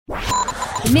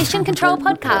Mission Control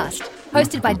Podcast,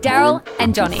 hosted by Daryl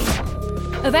and Johnny.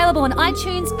 Available on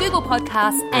iTunes, Google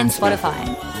Podcasts, and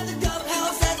Spotify.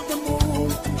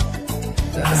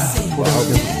 I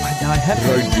have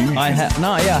heard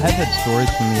stories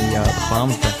from the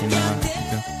farms back in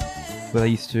Africa, where they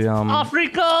used to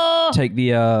Africa take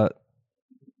the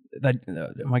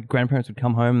my grandparents would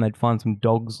come home and they'd find some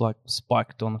dogs like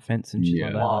spiked on the fence and shit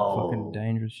like that. Like, fucking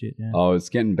dangerous shit. Yeah. Oh, it's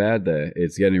getting bad there.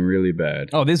 It's getting really bad.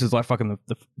 Oh, this is like fucking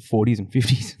the 40s and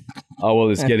 50s. Oh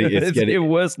well, it's getting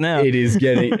worse now.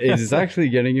 It's actually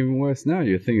getting even worse now.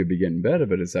 You think it'd be getting better,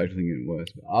 but it's actually getting worse.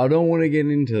 I don't want to get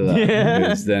into that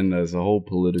because then there's a whole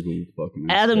political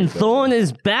fucking. Adam Thorn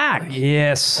is back.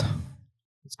 Yes.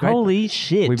 It's great. Holy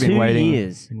shit! We've been waiting. 2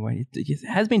 years. It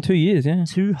has been 2 years. Yeah.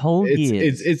 2 whole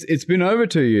years. It's been over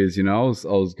 2 years. You know, I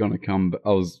was gonna come.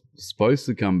 I was supposed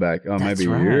to come back. Maybe a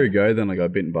year ago. Then I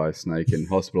got bitten by a snake and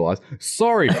hospitalized.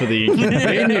 Sorry for the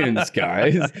inconvenience,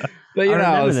 guys. But you know,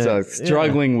 I was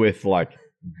struggling with like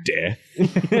death.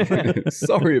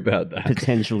 Sorry about that.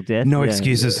 Potential death. No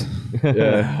excuses.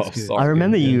 Yeah. Oh, sorry. I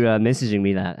remember you messaging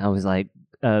me that. I was like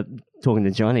talking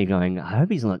to Johnny, going, "I hope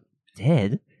he's not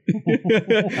dead."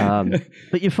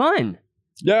 But you're fine.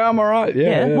 Yeah, I'm all right.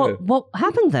 Yeah. What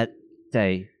happened that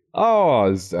day? Oh, I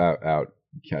was out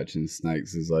catching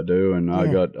snakes as I do, and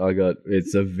I got.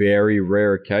 It's a very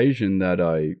rare occasion that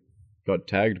I got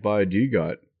tagged by a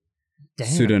dugite,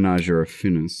 Pseudonasia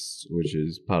affinis, which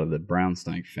is part of the brown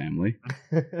snake family,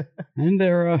 and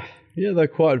they're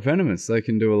quite venomous. They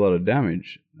can do a lot of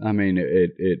damage. I mean,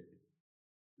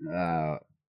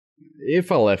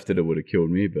 if I left it, it would have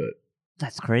killed me, but.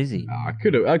 That's crazy. I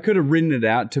could have written it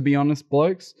out, to be honest,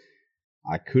 blokes.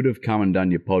 I could have come and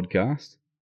done your podcast,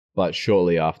 but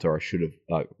shortly after I should have,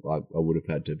 I would have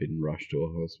had to have been rushed to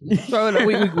a hospital. So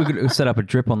we could set up a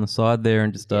drip on the side there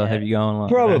and just have you going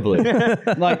like probably.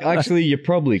 Like actually, you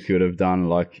probably could have done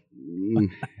like,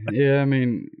 I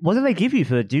mean, what do they give you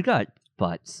for dugite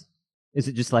bites? Is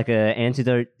it just like an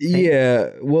antidote thing? Yeah.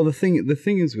 Well, the thing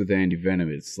is with antivenom,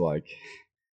 it's like.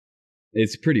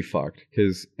 It's pretty fucked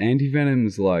because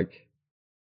antivenom's like.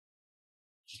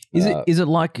 Is it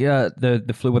like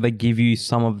the flu where they give you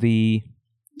some of the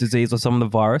disease or some of the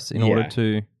virus in order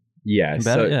to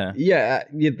combat it? Yeah,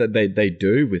 they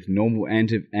do with normal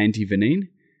antivenin,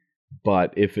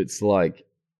 but if it's like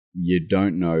you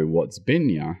don't know what's been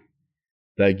you,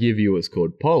 they give you what's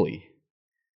called poly.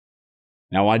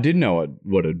 Now I didn't know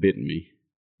what had bitten me,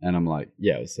 and I'm like,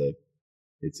 it's a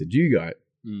dugite.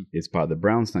 It's part of the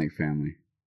brown snake family.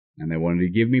 And they wanted to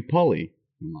give me poly.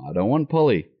 I don't want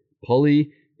poly.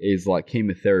 Poly is like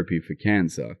chemotherapy for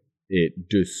cancer. It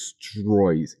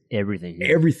destroys everything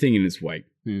in its wake.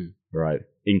 Right?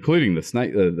 Including the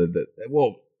snake.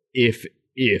 If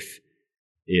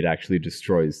it actually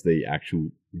destroys the actual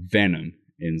venom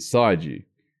inside you.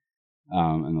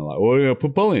 And they're like, well, we're going to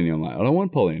put poly in you. I'm like, I don't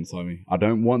want poly inside me. I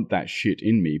don't want that shit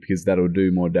in me because that'll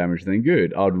do more damage than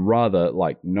good. I'd rather,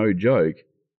 like, no joke,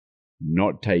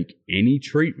 not take any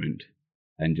treatment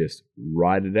and just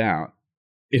ride it out.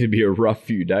 It'd be a rough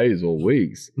few days or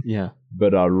weeks. Yeah.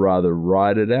 But I'd rather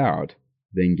ride it out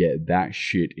than get that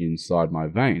shit inside my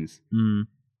veins.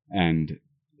 And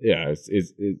yeah,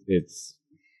 it's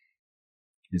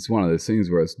one of those things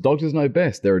where doctors know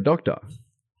best. They're a doctor.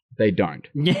 They don't.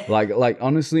 Yeah. Like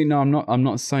honestly, no, I'm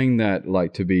not saying that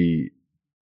like to be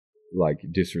like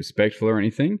disrespectful or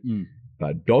anything.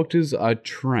 But doctors are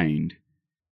trained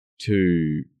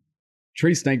to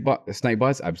treat snake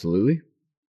bites, absolutely,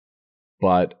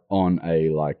 but on a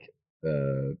like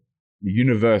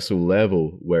universal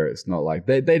level where it's not like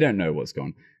they don't know what's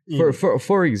going on.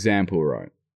 For example,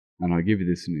 right, and I'll give you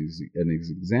this an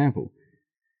example.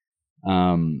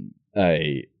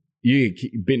 You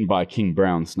get bitten by a king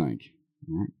brown snake.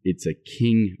 Right? It's a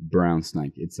king brown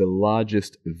snake. It's the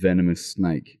largest venomous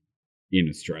snake in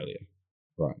Australia,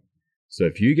 right? So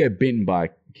if you get bitten by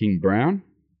king brown,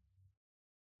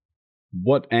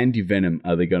 what antivenom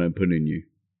are they going to put in you?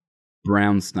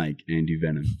 Brown snake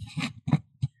antivenom.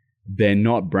 They're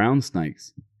not brown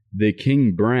snakes. The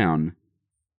king brown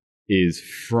is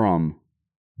from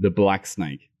the black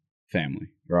snake family,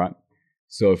 right?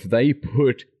 So if they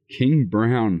put king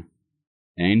brown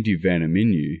antivenom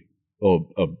in you, or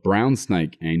a brown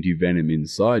snake antivenom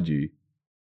inside you,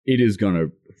 it is going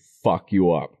to fuck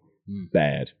you up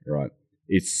bad, right?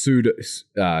 It's Pseudechus,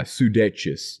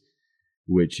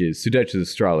 which is Pseudechus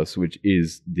australis, which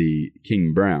is the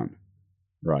king brown,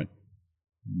 right?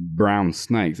 Brown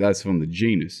snakes, that's from the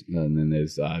genus. And then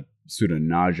there's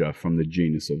Pseudonasia from the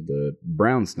genus of the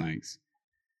brown snakes.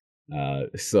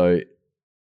 So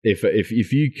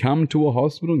if you come to a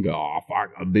hospital and go, oh,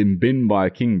 fuck, I've been bitten by a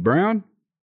king brown,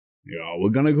 Yeah, we're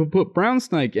gonna go put brown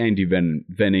snake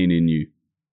anti-venin in you.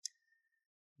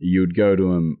 You'd go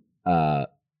to him,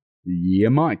 you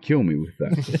might kill me with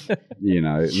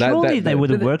that. Surely they would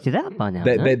have worked it out by now.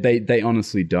 They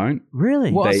honestly don't.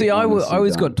 Really? Well, see, I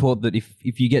always don't. got taught that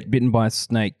if you get bitten by a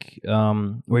snake,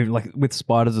 or even like with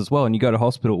spiders as well, and you go to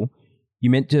hospital,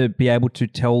 you're meant to be able to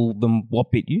tell them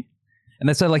what bit you. And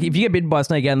they say, like, if you get bitten by a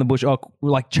snake out in the bush,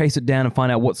 chase it down and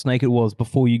find out what snake it was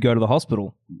before you go to the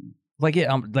hospital. Like,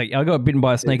 yeah, I got bitten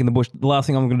by a snake in the bush. The last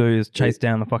thing I'm going to do is chase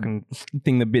down the fucking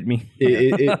thing that bit me.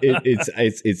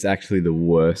 It's actually the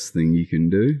worst thing you can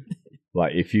do.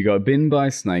 Like, if you got bitten by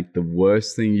a snake, the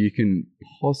worst thing you can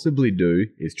possibly do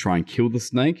is try and kill the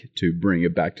snake to bring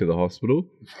it back to the hospital,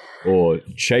 or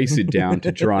chase it down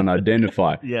to try and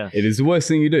identify. Yeah. It is the worst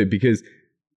thing you do, because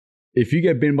if you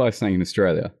get bitten by a snake in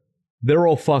Australia, they're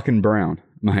all fucking brown,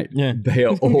 mate. Yeah. They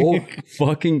are all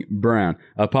fucking brown.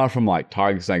 Apart from like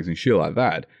tiger snakes and shit like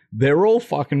that, they're all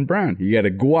fucking brown. You get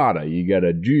a guada, you get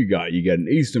a dugai, you get an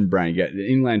eastern brown, you get an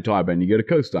inland taipan, you get a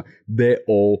coastal. They're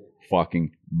all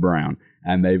fucking brown.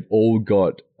 And they've all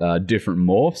got different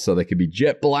morphs. So they could be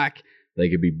jet black, they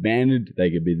could be banded,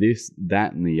 they could be this,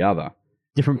 that, and the other.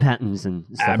 Different patterns and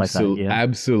stuff like that. Yeah.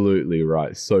 Absolutely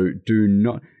right. So do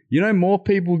not,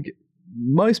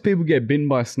 most people get bitten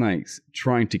by snakes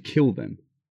trying to kill them.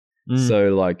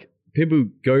 So, like, people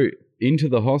go into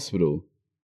the hospital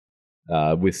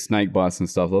with snake bites and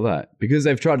stuff like that because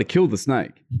they've tried to kill the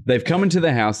snake. They've come into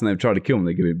their house and they've tried to kill them.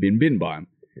 They've been bitten by them.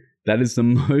 That is the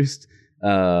most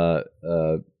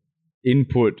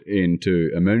input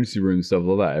into emergency room and stuff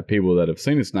like that are people that have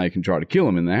seen a snake and try to kill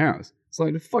them in their house. It's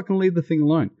like, fucking leave the thing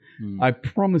alone. I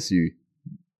promise you,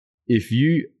 if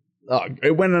you...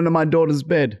 it went under my daughter's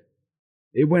bed.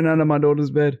 It went under my daughter's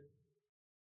bed.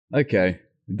 Okay,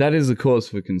 that is a cause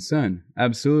for concern.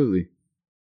 Absolutely.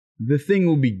 The thing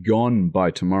will be gone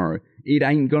by tomorrow. It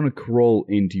ain't gonna crawl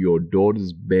into your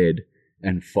daughter's bed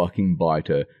and fucking bite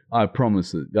her. I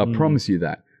promise it. I promise you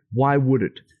that. Why would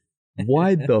it?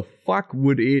 Why the fuck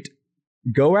would it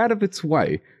go out of its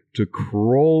way to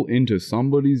crawl into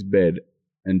somebody's bed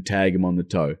and tag him on the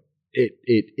toe? It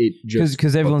just...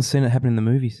 Because everyone's seen it happen in the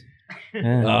movies.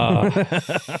 Yeah.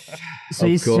 So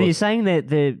you're saying that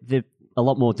they're a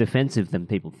lot more defensive than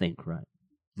people think, right?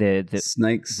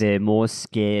 Snakes. They're more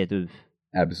scared of.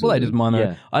 Absolutely. Well, they just mind.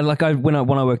 Yeah. When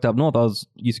I worked up north,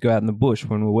 used to go out in the bush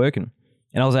when we were working,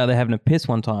 and I was out there having a piss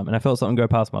one time, and I felt something go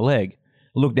past my leg.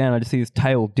 I looked down, I just see this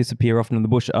tail disappear off into the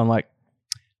bush. I'm like,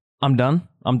 I'm done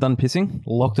pissing.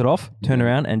 Locked it off, turned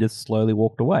around, and just slowly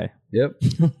walked away. Yep.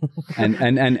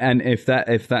 and if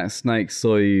that snake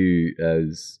saw you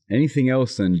as anything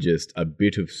else than just a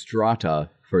bit of strata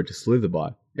for it to slither by,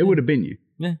 it would have been you.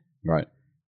 Yeah. Right.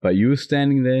 But you were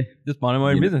standing there, just minding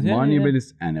my own business. Minding your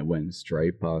business, and it went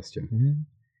straight past you. Yeah.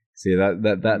 See,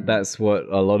 that's what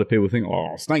a lot of people think.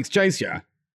 Oh, snakes chase you.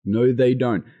 No, they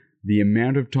don't. The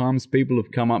amount of times people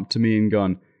have come up to me and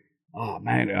gone, oh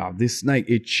man, this snake,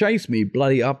 it chased me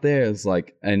bloody up there. It's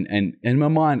like, and in my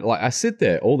mind, like, I sit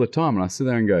there all the time and I sit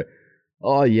there and go,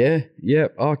 oh yeah,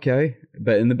 okay.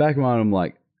 But in the back of my mind, I'm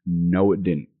like, no, it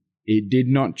didn't. It did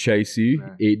not chase you.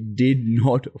 No. It did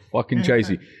not fucking chase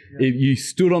you. Yeah. If you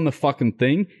stood on the fucking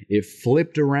thing, it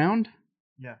flipped around.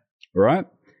 Yeah. Right?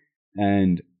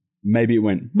 And maybe it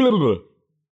went, blah, blah, blah.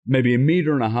 Maybe 1.5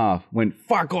 meters, went,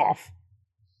 fuck off.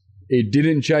 It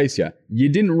didn't chase you. You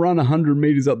didn't run 100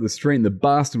 meters up the street and the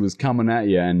bastard was coming at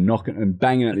you and knocking and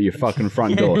banging at your fucking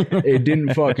front door. It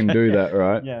didn't fucking do that,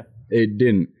 right? Yeah. It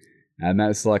didn't. And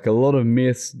that's like a lot of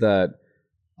myths that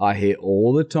I hear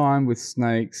all the time with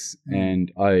snakes,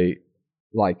 and I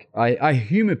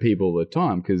humor people all the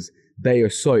time because they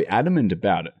are so adamant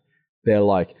about it. They're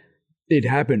like, it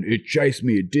happened, it chased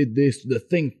me, it did this, the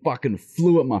thing fucking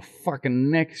flew at my fucking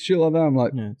neck, shit like that. I'm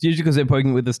like, yeah. It's usually because they're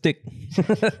poking with a stick.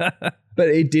 But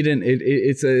it didn't.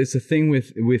 It's a thing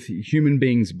with human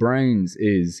beings' brains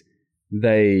is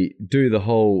they do the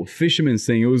whole fisherman's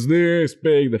thing. It was this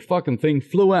big, the fucking thing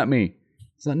flew at me.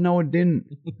 It's like, no, it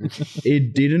didn't.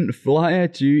 It didn't fly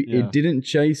at you. Yeah. It didn't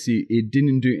chase you. It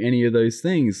didn't do any of those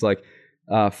things. Like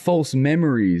false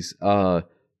memories are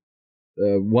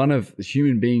one of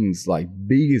human beings' like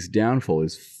biggest downfall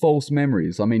is false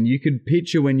memories. I mean, you could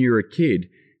picture when you were a kid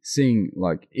seeing,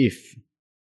 like, if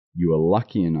you were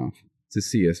lucky enough to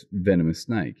see a venomous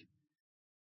snake.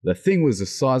 The thing was the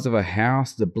size of a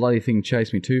house. The bloody thing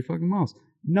chased me 2 fucking miles.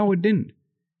 No, it didn't.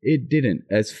 It didn't.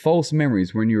 As false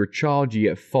memories, when you're a child, you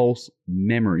get false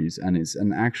memories, and it's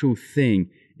an actual thing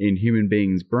in human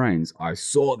beings' brains. I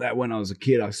saw that when I was a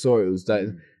kid. I saw it was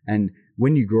that. And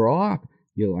when you grow up,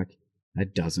 you're like,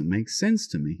 that doesn't make sense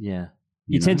to me. Yeah.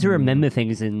 You tend to remember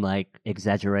things in like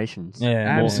exaggerations.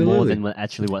 Yeah, more absolutely. than what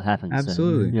happened.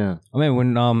 Absolutely. So, yeah. I mean,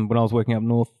 when I was working up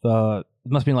north,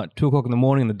 it must have been like 2:00 in the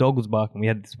morning, and the dog was barking. We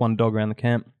had this one dog around the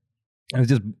camp, and it was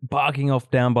just barking off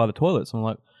down by the toilet. So I'm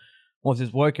like, well, I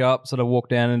just woke up, sort of walked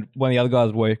down, and one of the other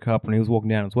guys woke up, and he was walking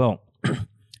down as well.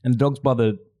 And the dog's by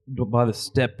the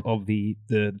step of the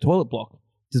toilet block,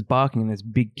 just barking, and this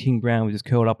big king brown was just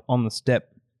curled up on the step.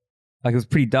 Like, it was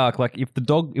pretty dark. Like, if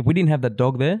we didn't have that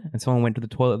dog there and someone went to the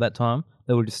toilet at that time,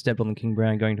 they would have just stepped on the king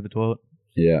brown going to the toilet.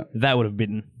 Yeah. That would have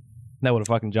bitten. That would have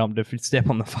fucking jumped if you step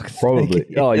on the fucking Probably.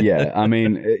 snake. Oh, yeah. I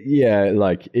mean, yeah,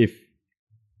 like if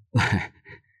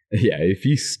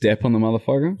you step on the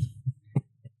motherfucker,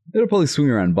 it'll probably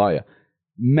swing around by you.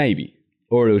 Maybe.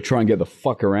 Or it'll try and get the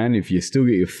fuck around. If you still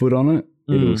get your foot on it,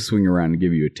 it'll swing around and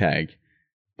give you a tag.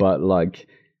 But, like,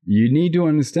 you need to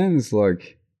understand it's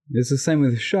like, it's the same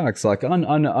with sharks. Like, I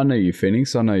know you,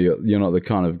 Phoenix. I know you're not the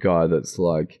kind of guy that's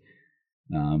like,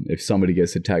 if somebody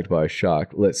gets attacked by a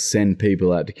shark, let's send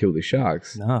people out to kill the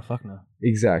sharks. Nah, fuck no.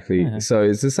 Exactly. Yeah. So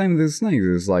it's the same with the snakes.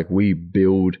 It's like we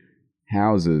build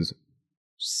houses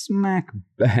smack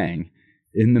bang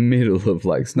in the middle of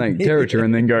like snake territory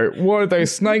and then go, why are there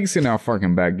snakes in our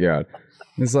fucking backyard?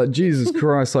 It's like, Jesus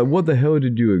Christ, like what the hell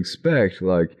did you expect?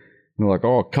 Like, they're like,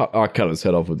 oh, I cut his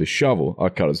head off with a shovel. I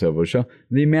cut his head with a shovel.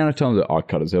 The amount of times that I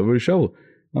cut his head with a shovel.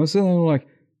 I was sitting there like,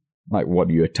 what,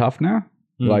 are you tough now?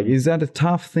 Like, is that a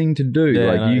tough thing to do?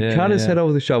 Yeah, like, you cut his head off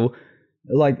with a shovel.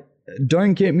 Like,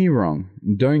 don't get me wrong.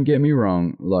 Don't get me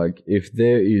wrong. Like, if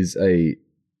there is a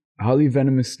highly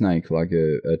venomous snake, like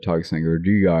a tiger snake or a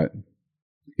dugite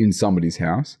in somebody's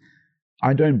house,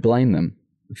 I don't blame them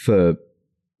for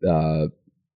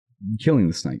killing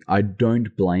the snake. I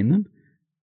don't blame them.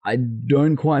 I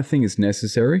don't quite think it's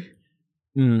necessary.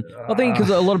 I think because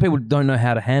a lot of people don't know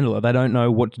how to handle it. They don't know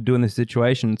what to do in this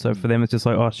situation. So for them, it's just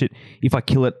like, oh shit, if I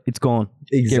kill it, it's gone.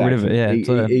 Exactly. Get rid of it. Yeah.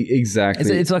 So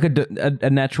exactly. it's like a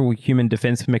natural human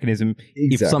defense mechanism. Exactly.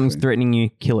 If something's threatening you,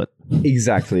 kill it.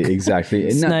 Exactly. And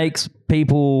Snakes,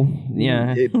 people,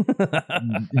 yeah.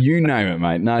 You name it,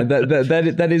 mate. No,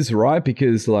 that is right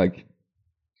because, like,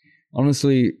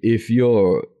 honestly, if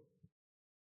you're,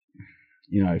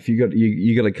 if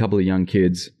you got a couple of young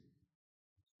kids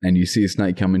and you see a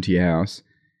snake come into your house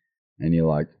and you're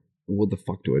like, what the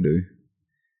fuck do I do?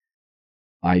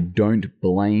 I don't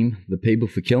blame the people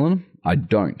for killing them. I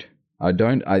don't.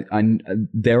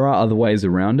 There are other ways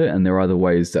around it, and there are other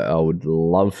ways that I would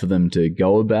love for them to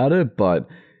go about it, but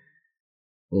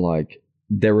like,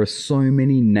 there are so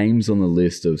many names on the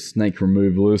list of snake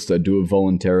removalists that do it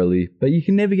voluntarily, but you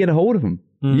can never get a hold of them.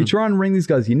 You try and ring these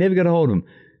guys, you never get a hold of them.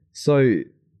 So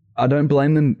I don't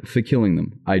blame them for killing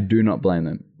them. I do not blame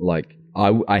them. Like,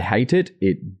 I hate it.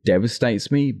 It devastates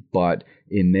me, but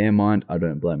in their mind, I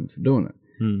don't blame them for doing it.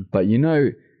 But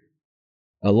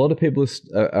a lot of people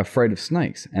are afraid of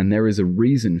snakes, and there is a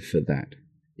reason for that.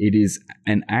 It is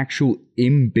an actual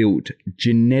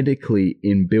genetically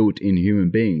inbuilt in human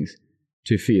beings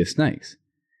to fear snakes.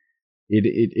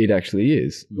 It actually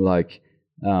is. Like,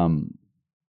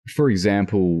 for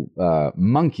example,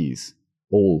 monkeys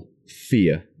all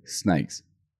fear snakes.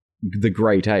 The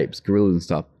great apes, gorillas and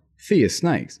stuff, fear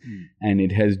snakes. And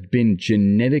it has been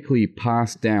genetically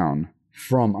passed down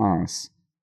from us,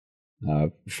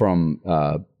 from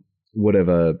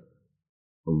whatever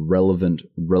relevant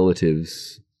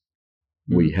relatives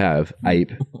we have,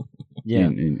 ape.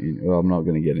 Yeah. Well, I'm not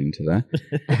going to get into that.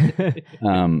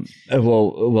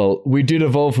 Well, we did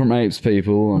evolve from apes,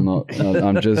 people. I'm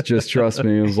just trust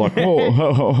me. It was like,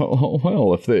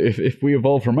 well, if we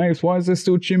evolved from apes, why is there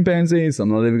still chimpanzees? I'm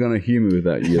not even going to humor with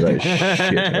that. You that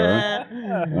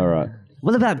shit. All right.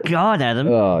 What about God, Adam?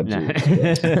 Oh, No.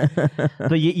 jeez.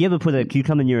 But you ever put a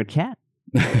cucumber near a cat?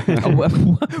 What?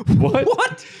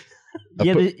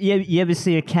 You ever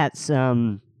see a cat's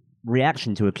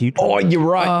reaction to a cucumber? Oh, you're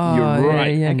right. You're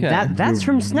right. Yeah, And okay. that's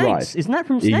from snakes. right. Isn't that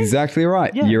from snakes? Exactly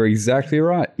right. Yeah. You're exactly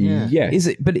right. Yeah. Yes.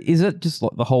 Is it just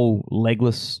like the whole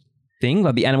legless thing?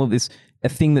 Like the animal is a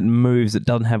thing that moves that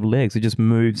doesn't have legs. It just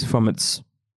moves from its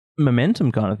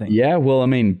momentum kind of thing. Yeah, well, I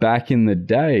mean, back in the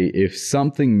day, if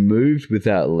something moved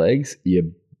without legs,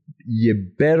 you're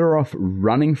better off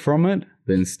running from it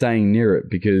than staying near it,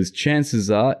 because chances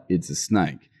are it's a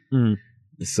snake.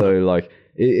 So, like,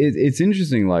 it's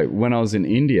interesting. Like, when I was in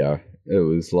India, it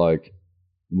was like,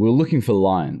 we were looking for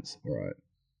lions, right?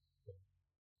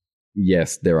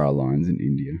 Yes, there are lions in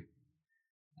India.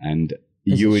 And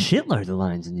There's you a would... shitload of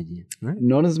lions in India, right?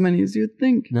 Not as many as you'd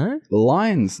think. No?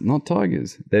 Lions, not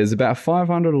tigers. There's about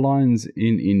 500 lions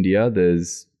in India.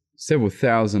 There's several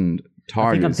thousand tigers.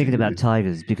 I think I'm thinking about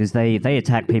tigers because they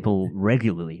attack people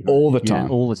regularly. Right? all the time.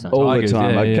 Yeah, all the time. All Tigers, the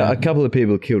time. yeah. A couple of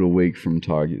people killed a week from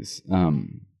tigers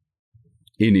in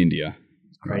India.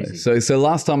 Crazy. Right. So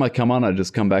last time I come on, I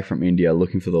just come back from India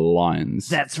looking for the lions.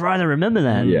 That's right. I remember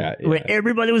that. Yeah, Where yeah.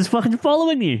 everybody was fucking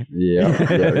following you.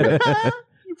 Yeah.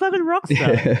 You fucking rock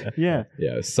star. Yeah.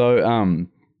 Yeah. So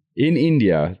in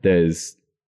India, there's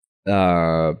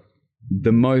the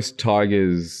most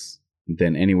tigers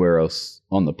than anywhere else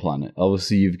on the planet.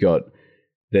 Obviously,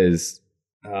 there's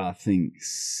I think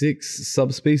 6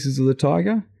 subspecies of the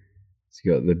tiger. So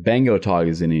you got the Bengal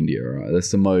tigers in India, right?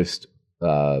 That's the most.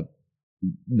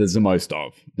 There's the most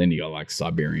of. Then you got like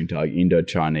Siberian tiger,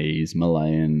 Indo-Chinese,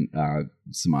 Malayan,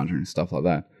 Sumatran, and stuff like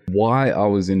that. Why I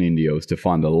was in India was to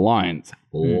find the lions.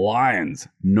 Lions,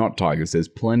 not tigers. There's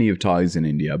plenty of tigers in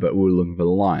India, but we were looking for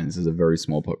the lions. There's a very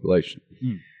small population.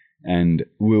 And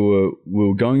we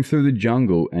were going through the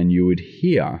jungle, and you would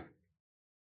hear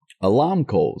alarm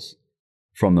calls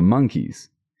from the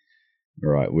monkeys,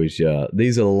 right? Which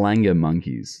these are langur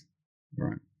monkeys,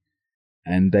 right?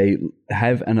 And they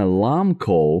have an alarm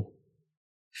call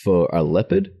for a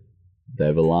leopard. They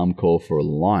have an alarm call for a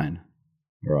lion,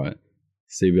 right?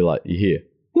 So you hear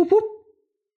whoop whoop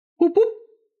whoop whoop.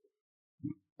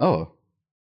 Oh,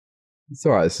 it's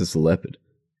all right. It's just a leopard.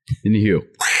 Then you hear.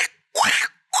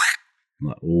 I'm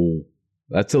like, oh,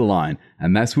 that's a lion.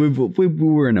 And that's we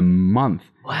were in a month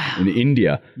in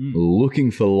India looking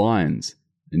for lions.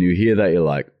 And you hear that, you're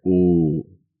like, oh,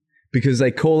 because they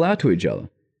call out to each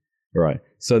other. Right.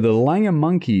 So the langur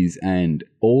monkeys and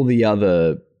all the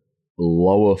other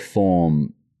lower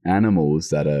form animals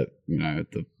that are,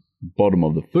 at the bottom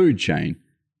of the food chain,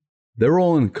 they're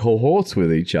all in cohorts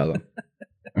with each other.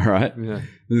 Right? Yeah.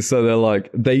 So they're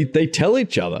like, they tell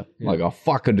each other, like, oh,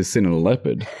 fuck, I just seen a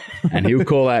leopard. And he'll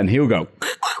call out and he'll go,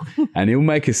 and he'll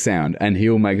make a sound, and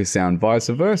he'll make a sound vice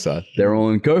versa. They're all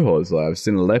in cohorts. Like, I've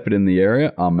seen a leopard in the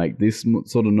area, I'll make this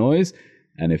sort of noise.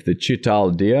 And if the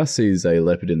chital deer sees a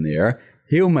leopard in the air,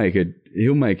 he'll make a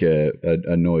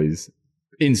noise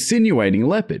insinuating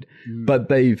leopard. But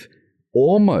they've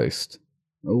almost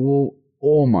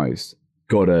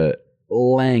got a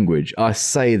language. I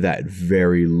say that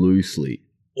very loosely.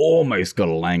 Almost got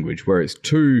a language where it's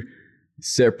 2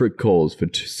 separate calls for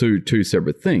two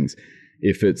separate things.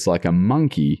 If it's like a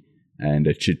monkey and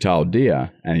a chital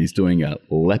deer and he's doing a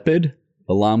leopard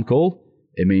alarm call,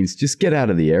 it means just get out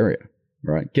of the area.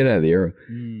 Right, get out of the area.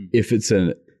 If it's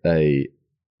a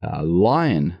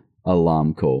lion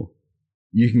alarm call,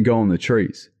 you can go on the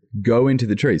trees. Go into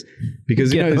the trees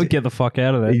because get the fuck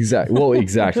out of there. Exactly. Well,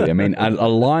 exactly. I mean, a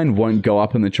lion won't go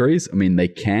up in the trees. I mean, they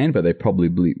can, but they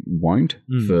probably won't.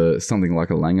 For something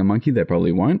like a langur monkey, they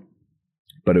probably won't.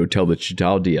 But it would tell the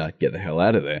chital deer, get the hell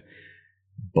out of there.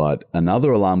 But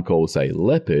another alarm call will say,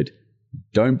 leopard,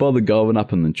 don't bother going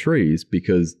up in the trees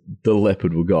because the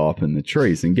leopard will go up in the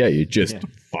trees and get you. Just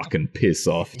fucking piss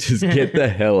off. Just get the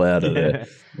hell out of there.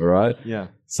 All right? Yeah.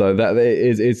 So that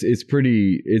it's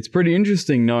pretty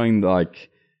interesting knowing like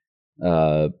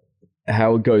how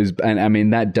it goes. And I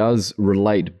mean, that does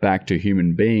relate back to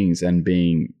human beings and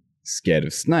being scared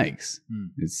of snakes.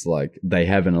 It's like they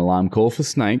have an alarm call for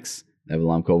snakes. They have an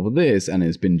alarm call for this, and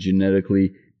it's been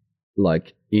genetically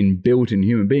like inbuilt in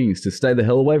human beings to stay the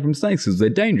hell away from snakes because they're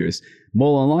dangerous.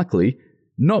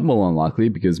 Not more unlikely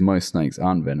because most snakes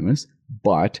aren't venomous,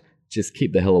 but just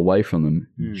keep the hell away from them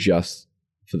just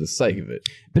for the sake of it.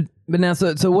 But now,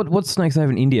 so what snakes they have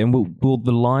in India? And will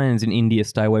the lions in India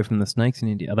stay away from the snakes in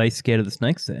India? Are they scared of the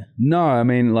snakes there? No, I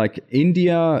mean, like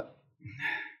India...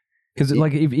 Because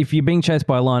like if you're being chased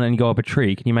by a lion and you go up a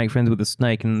tree, can you make friends with the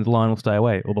snake and the lion will stay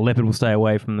away, or the leopard will stay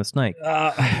away from the snake?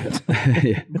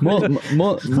 Yeah.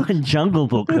 More, Fucking Jungle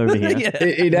Book over here.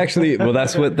 it actually, well,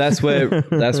 that's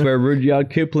where Rudyard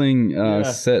Kipling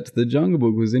set the Jungle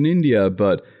Book, was in India.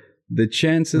 But the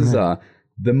chances are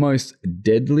the most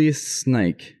deadliest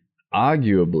snake,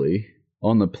 arguably,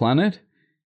 on the planet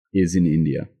is in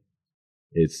India.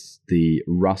 It's the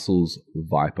Russell's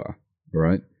viper,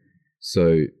 right?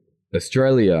 So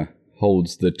Australia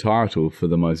holds the title for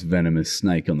the most venomous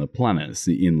snake on the planet. It's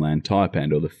the inland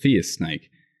taipan, or the fierce snake,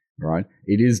 right?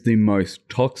 It is the most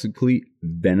toxically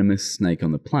venomous snake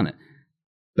on the planet.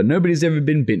 But nobody's ever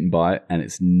been bitten by it, and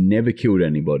it's never killed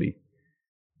anybody.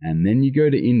 And then you go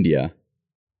to India,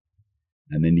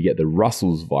 and then you get the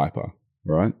Russell's viper,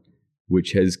 right?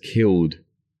 Which has kills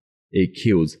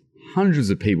hundreds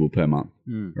of people per month,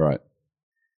 right?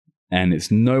 And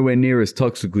it's nowhere near as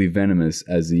toxically venomous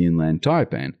as the inland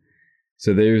taipan.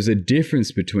 So there is a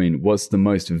difference between what's the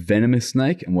most venomous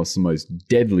snake and what's the most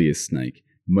deadliest snake.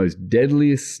 The most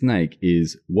deadliest snake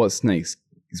is what snake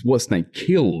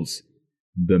kills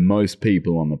the most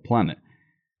people on the planet.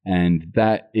 And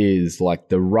that is like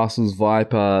the Russell's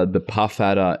viper, the puff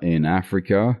adder in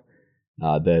Africa.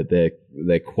 They're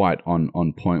quite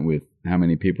on point with how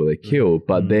many people they kill,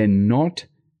 but they're not.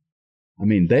 I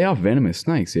mean, they are venomous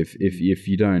snakes. If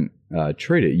you don't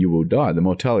treat it, you will die. The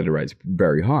mortality rate's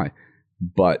very high,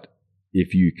 but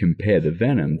if you compare the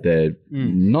venom, they're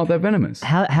not that venomous.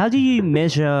 How do you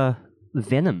measure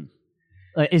venom?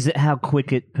 Is it how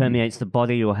quick it permeates the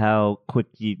body, or how quick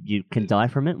you can die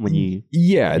from it when you?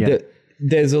 Yeah.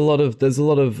 There's a lot of things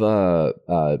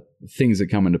that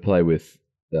come into play with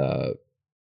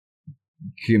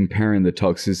comparing the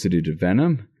toxicity to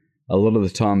venom. A lot of the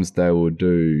times they will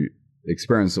do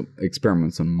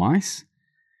experiments on mice,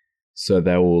 so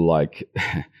they will like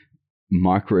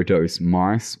microdose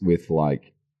mice with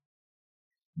like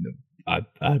a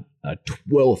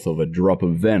 1/12 of a drop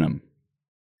of venom.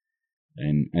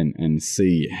 And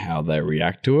see how they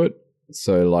react to it.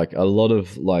 So like a lot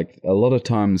of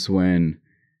times when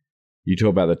you talk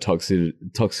about the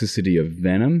toxicity of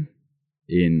venom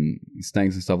in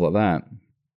snakes and stuff like that,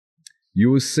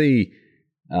 you will see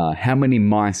how many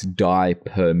mice die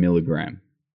per milligram.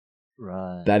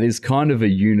 Right. That is kind of a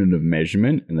unit of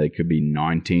measurement, and there could be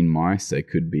 19 mice, there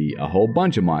could be a whole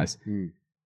bunch of mice.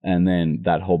 And then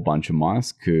that whole bunch of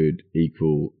mice could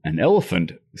equal an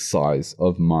elephant size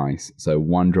of mice. So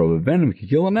 1 drop of venom could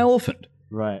kill an elephant.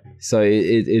 Right. So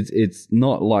it's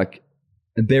not like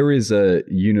there is a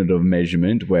unit of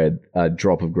measurement where a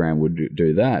drop of gram would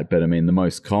do that. But I mean, the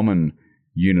most common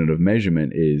unit of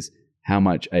measurement is how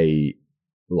much a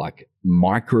like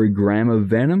microgram of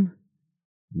venom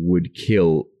would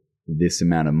kill this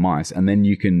amount of mice. And then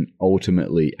you can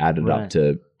ultimately add it up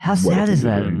to... How sad is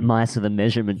that? Mice are the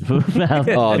measurement for mate,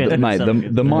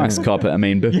 the mice cop it. I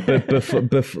mean,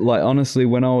 like honestly,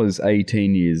 when I was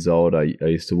 18 years old, I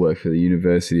used to work for the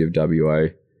University of WA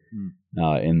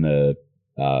in the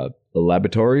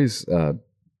laboratories,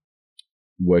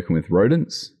 working with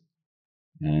rodents,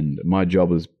 and my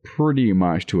job was pretty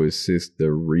much to assist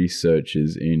the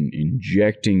researchers in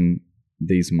injecting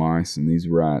these mice and these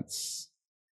rats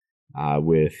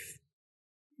with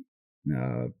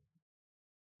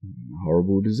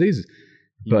horrible diseases.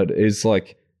 But it's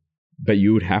like, but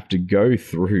you would have to go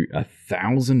through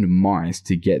 1,000 mice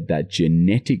to get that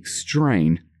genetic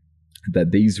strain that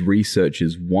these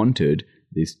researchers wanted,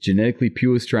 this genetically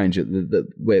pure strain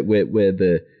where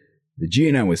the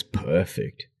genome was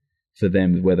perfect for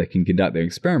them, where they can conduct their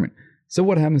experiment. So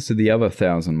what happens to the other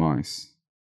 1,000 mice?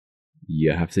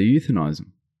 You have to euthanize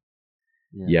them.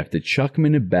 Yeah. You have to chuck them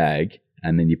in a bag,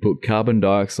 and then you put carbon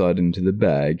dioxide into the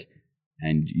bag,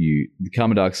 and the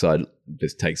carbon dioxide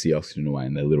just takes the oxygen away,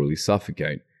 and they literally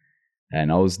suffocate.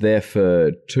 And I was there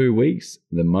for 2 weeks.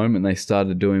 The moment they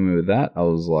started doing me with that, I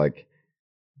was like,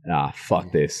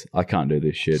 fuck this. I can't do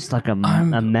this shit. It's like a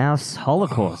mouse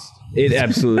holocaust. It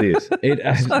absolutely is. It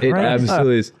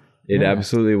absolutely is. It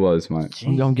absolutely was, mate.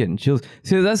 I'm getting chills.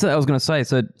 See, that's what I was going to say.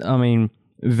 So, I mean,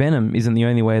 venom isn't the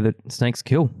only way that snakes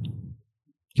kill.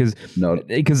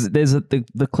 Because there's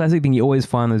the classic thing you always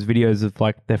find those videos of,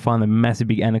 like, they find the massive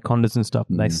big anacondas and stuff,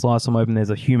 and they slice them open, there's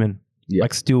a human,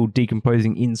 like, still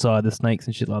decomposing inside the snakes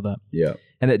and shit like that. Yeah.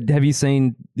 And have you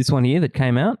seen this one here that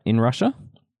came out in Russia?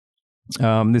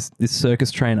 This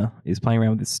circus trainer is playing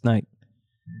around with this snake.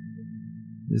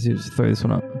 Let's just throw this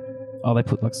one up. Oh, they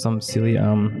put like some silly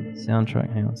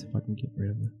soundtrack. Hang on, see if I can get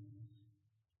rid of it.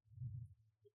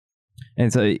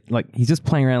 And so, like, he's just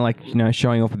playing around, like, you know,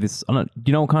 showing off with this. Do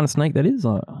you know what kind of snake that is?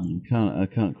 Like, I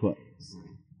can't quite.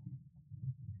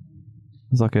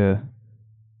 It's like some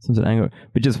sort of angle.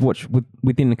 But just watch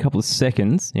within a couple of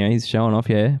seconds. You know, he's showing off,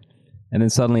 and then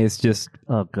suddenly it's just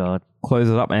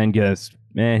closes up and goes.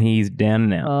 Man, he's down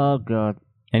now. Oh god!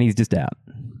 And he's just out.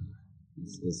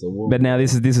 But now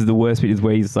this is the worst bit, is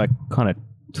where he's like kind of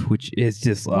twitch. It's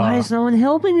just why is no one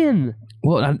helping him?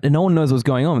 Well, no one knows what's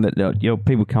going on. That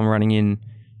people come running in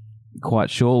quite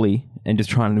surely and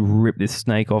just trying to rip this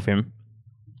snake off him.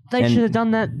 They should have done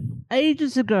that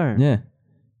ages ago. Yeah.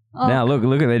 Oh. Now look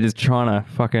at they're just trying to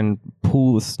fucking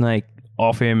pull the snake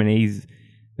off him, and he's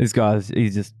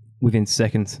just within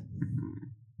seconds.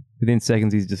 Within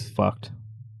seconds, he's just fucked.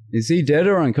 Is he dead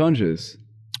or unconscious?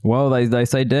 Well, they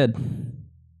say dead.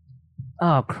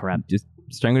 Oh, crap. Just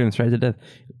strangled him straight to death.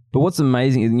 But what's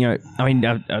amazing is, you know, I mean,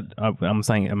 I'm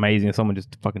saying amazing if someone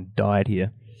just fucking died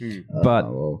here. But,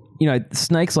 you know,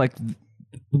 snakes, like,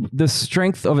 the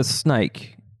strength of a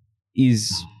snake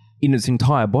is in its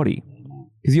entire body.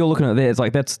 Because you're looking at it there, it's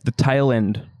like that's the tail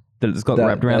end that it's got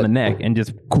wrapped around the neck and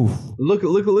just... Poof. Look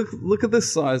at the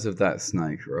size of that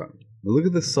snake, right? Look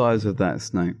at the size of that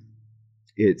snake.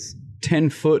 It's 10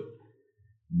 foot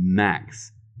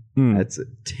max. Mm. That's a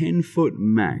 10-foot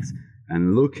max.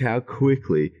 And look how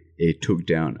quickly it took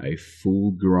down a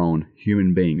full-grown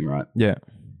human being, right? Yeah.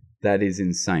 That is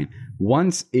insane.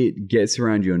 Once it gets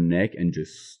around your neck and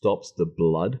just stops the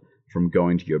blood from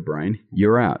going to your brain,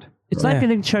 you're out. It's like Yeah.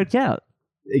 getting choked out.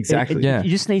 Exactly. Yeah. You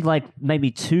just need like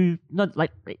maybe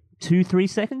 2-3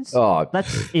 seconds. Oh,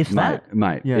 That's if mate, that.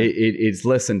 mate. Yeah. It's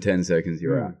less than 10 seconds.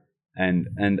 You're out.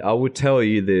 And I would tell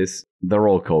you this: they're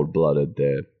all cold-blooded.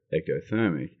 They're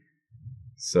ectothermic,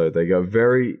 so they got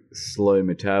very slow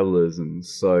metabolism.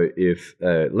 So if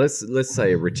let's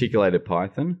say a reticulated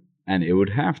python, and it would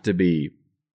have to be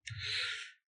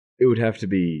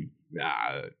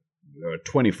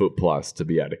 20-foot plus to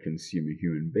be able to consume a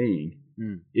human being.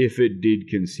 If it did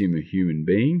consume a human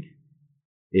being,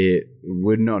 it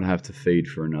would not have to feed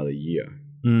for another year.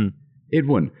 Mm. It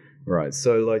wouldn't. Right.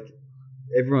 So like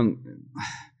everyone's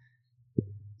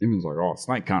like, oh,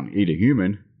 snake can't eat a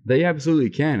human. They absolutely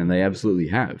can, and they absolutely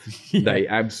have. They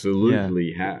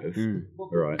absolutely have.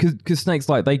 Right. Because snakes,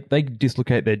 like, they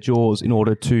dislocate their jaws in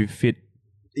order to fit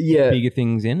Yeah. bigger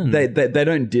things in. And They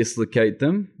don't dislocate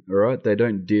them, all right? They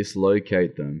don't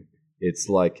dislocate them. It's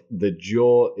like the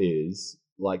jaw is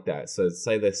like that. So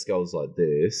say their skull's like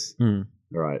this, all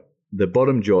right? The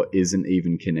bottom jaw isn't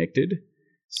even connected.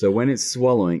 So when it's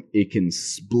swallowing, it can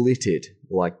split it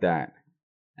like that.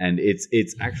 And its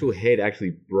actual head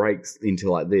actually breaks into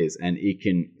like this, and it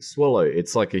can swallow.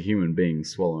 It's like a human being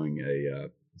swallowing a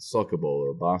soccer ball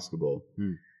or a basketball.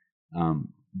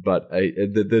 But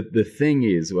the thing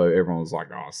is, where everyone was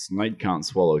like, oh, a snake can't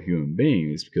swallow a human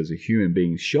being, is because a human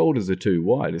being's shoulders are too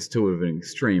wide. It's too of an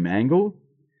extreme angle,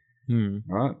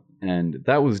 right? And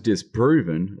that was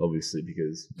disproven, obviously,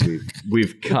 because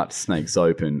we've cut snakes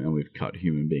open and we've cut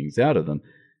human beings out of them.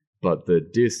 But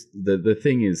the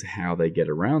thing is, how they get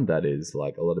around that is,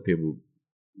 like, a lot of people,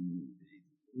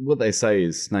 what they say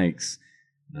is snakes,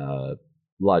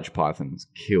 large pythons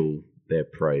kill their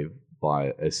prey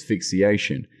by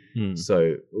asphyxiation.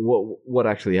 So what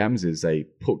actually happens is they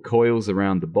put coils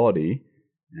around the body,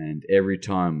 and every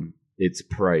time its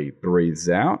prey breathes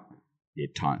out,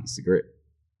 it tightens the grip.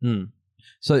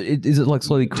 So is it like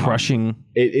slowly crushing?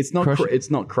 It's not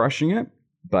crushing it,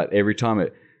 but every time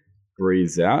it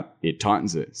breathes out, it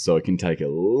tightens it, so it can take a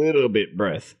little bit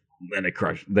breath, then it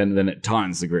then it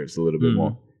tightens the grips a little bit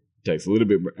more. It takes a little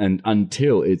bit, and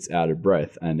until it's out of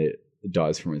breath and it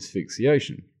dies from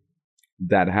asphyxiation.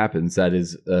 That happens. That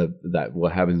is that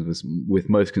what happens with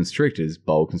most constrictors,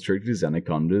 boa constrictors,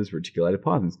 anacondas, reticulated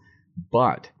pythons.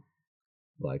 But,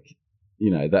 like, you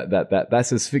know,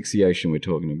 that's asphyxiation we're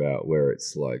talking about, where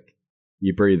it's like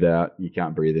you breathe out, you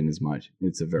can't breathe in as much.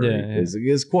 It's a very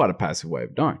it's quite a passive way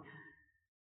of dying.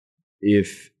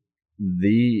 If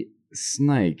the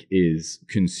snake is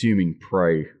consuming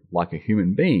prey like a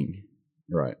human being,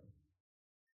 right,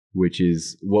 which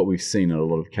is what we've seen in a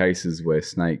lot of cases where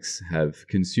snakes have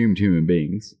consumed human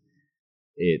beings,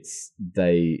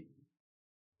 the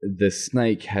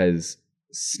snake has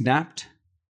snapped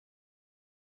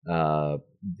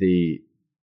the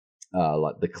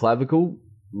clavicle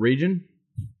region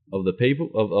of the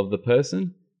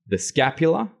person, the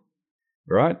scapula,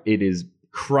 right? It is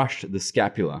crushed the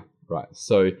scapula, right?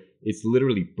 So it's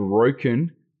literally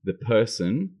broken the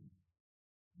person,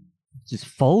 Just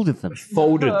folded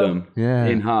them.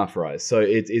 in half, right? So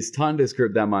it's tightened this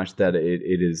grip that much that it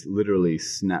is literally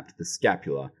snapped the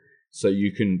scapula. So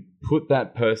you can put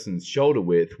that person's shoulder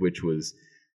width, which was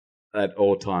at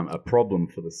all time a problem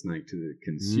for the snake to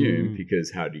consume,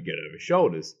 because how do you get over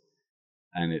shoulders?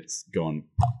 And it's gone,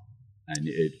 and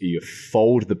you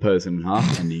fold the person in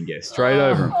half, and you can get straight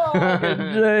over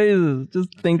them. Jesus,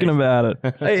 just thinking about it.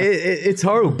 It's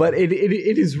horrible, but it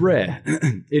is rare.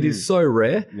 It is so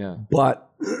rare. Yeah. But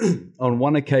on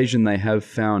one occasion, they have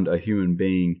found a human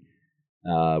being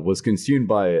was consumed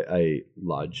by a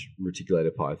large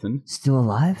reticulated python. Still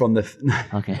alive? From the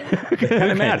Okay. they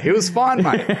had him out. He was fine,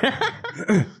 mate.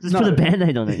 Just put a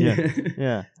Band-Aid on it. Yeah.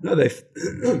 Yeah. No,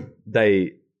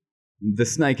 the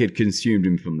snake had consumed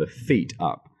him from the feet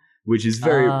up, which is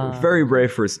very rare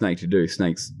for a snake to do.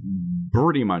 Snakes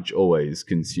pretty much always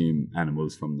consume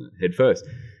animals from the head first.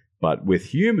 But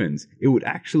with humans, it would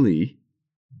actually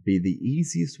be the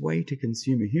easiest way to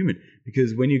consume a human,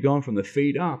 because when you're going from the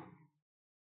feet up,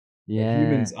 a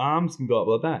human's arms can go up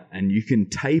like that, and you can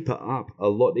taper up a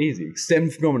lot easier.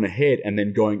 Extend from the head and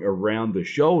then going around the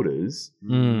shoulders,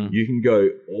 you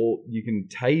can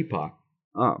taper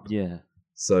up. Yeah.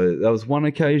 So that was one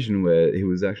occasion where he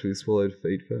was actually swallowed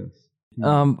feet first.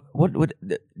 What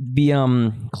the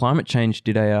climate change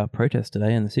did a protest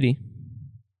today in the city.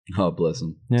 Oh, bless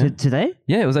them. Yeah. Today?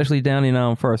 Yeah, it was actually down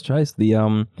in Forest Chase. The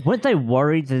Weren't they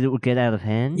worried that it would get out of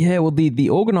hand? Yeah, well, the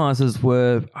organisers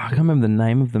were... I can't remember the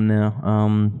name of them now.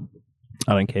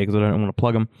 I don't care because I don't want to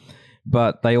plug them.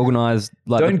 But they organised...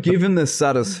 like Don't give them the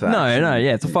satisfaction. No,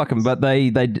 yeah, it's a fucking... But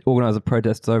they organised the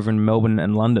protests over in Melbourne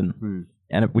and London,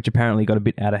 which apparently got a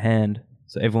bit out of hand.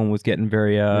 So everyone was getting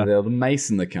very They're the mace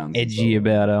in the cunts. edgy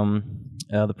about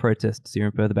the protests here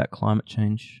in Perth about climate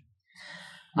change.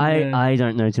 I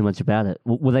don't know too much about it.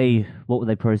 What were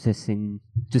they protesting?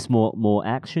 Just more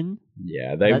action?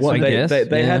 Yeah, they That's- want. I They, guess, they,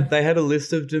 they yeah. had they had a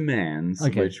list of demands,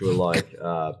 Okay. which were like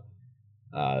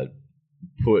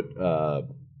put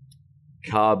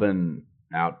carbon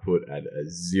output at a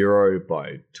 0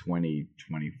 by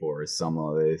 2024 or something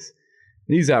like this.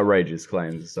 These outrageous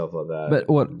claims and stuff like that. But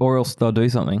what? Or else they'll do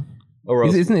something. or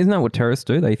else, Isn't that what terrorists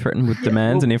do? They threaten with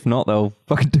demands, and if not, they'll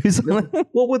fucking do something.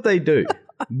 what would they do?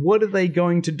 What are they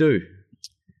going to do?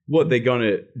 What, they're going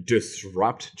to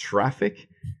disrupt traffic?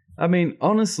 I mean,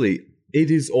 honestly, it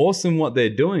is awesome what they're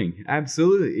doing.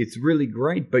 Absolutely. It's really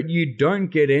great. But you don't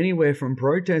get anywhere from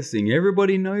protesting.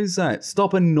 Everybody knows that.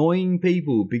 Stop annoying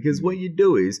people, because what you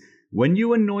do is when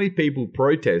you annoy people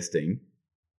protesting,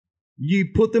 you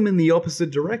put them in the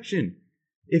opposite direction.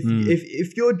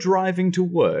 If you're driving to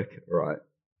work, right,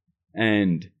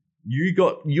 and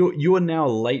you are now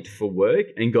late for work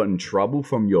and got in trouble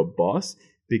from your boss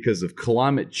because of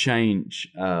climate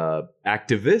change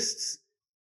activists,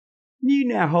 you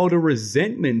now hold a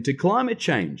resentment to climate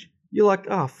change. You're like,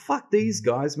 oh, fuck these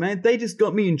guys, man. They just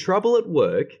got me in trouble at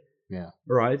work. Yeah.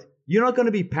 Right? You're not going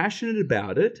to be passionate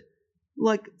about it.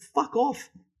 Like, fuck off.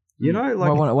 You know,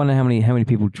 like, Well, I wonder how many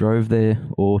people drove there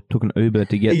or took an Uber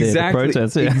to get there to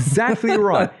protest. Yeah. Exactly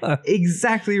right.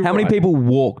 Exactly right. How many people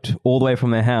walked all the way from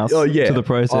their house to the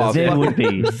protest? Oh, There would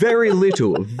be. Very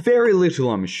little,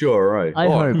 I'm sure, right? I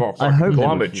hope there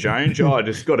climate would be. change. I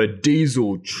just got a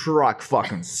diesel truck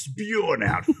fucking spewing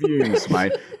out fumes,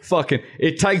 mate. Fucking,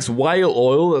 it takes whale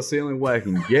oil. That's the only way I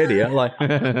can get here. Like,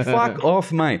 fuck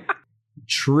off, mate.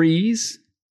 Trees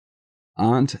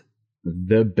aren't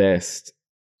the best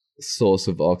source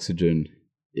of oxygen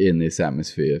in this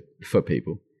atmosphere for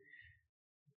people.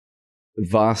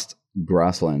 Vast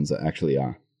grasslands actually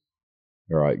are.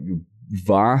 All right.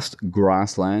 Vast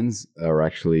grasslands are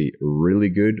actually really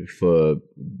good for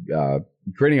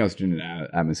creating oxygen in our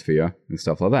atmosphere and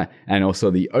stuff like that. And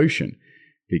also the ocean,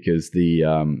 because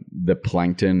the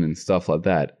plankton and stuff like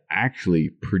that actually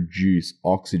produce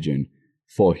oxygen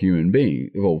for human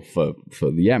beings, well, for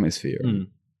the atmosphere.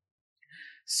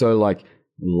 So, like,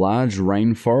 large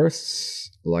rainforests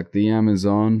like the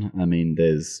Amazon, I mean,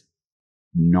 there's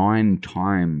 9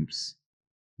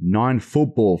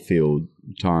 football field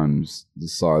times the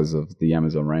size of the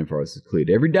Amazon rainforest is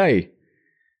cleared every day.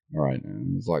 All right.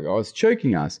 And it's like, oh, it's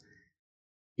choking us.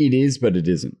 It is, but it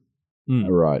isn't.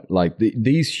 All right. Like,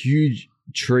 these huge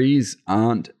trees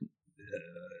aren't,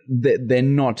 they're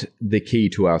not the key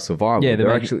to our survival. Yeah, they're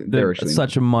actually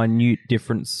such a minute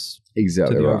difference.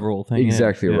 Exactly to the right. overall thing.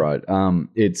 Exactly yeah. right.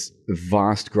 It's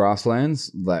vast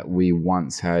grasslands that we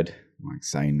once had, like,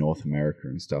 say, North America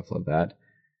and stuff like that.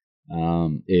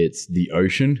 It's the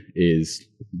ocean is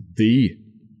the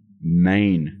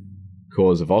main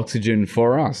cause of oxygen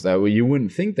for us. That you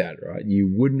wouldn't think that, right? You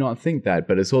would not think that,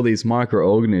 but it's all these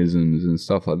microorganisms and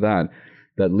stuff like that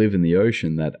that live in the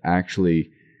ocean that actually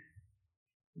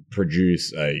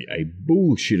produce a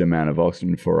bullshit amount of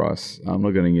oxygen for us. I'm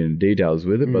not going to get into details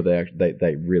with it, but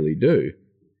they really do.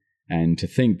 And to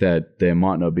think that there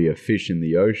might not be a fish in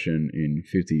the ocean in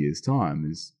 50 years' time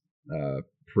is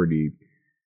pretty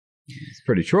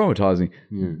traumatizing.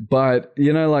 But,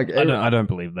 you know, like, I don't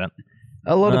believe that.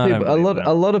 a lot of people,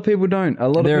 a lot of people don't.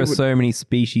 There are so many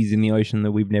species in the ocean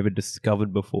that we've never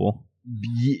discovered before.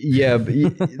 Yeah,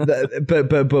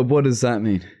 but what does that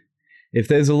mean? If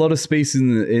there's a lot of species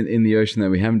in the ocean that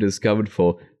we haven't discovered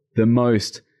for, the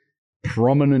most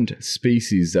prominent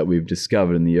species that we've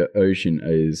discovered in the ocean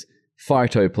is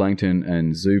phytoplankton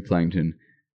and zooplankton,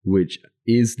 which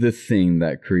is the thing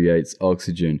that creates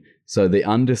oxygen. So the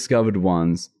undiscovered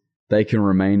ones, they can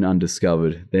remain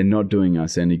undiscovered. They're not doing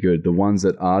us any good. The ones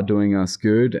that are doing us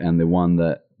good and the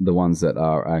ones that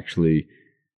are actually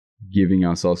giving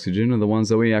us oxygen are the ones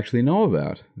that we actually know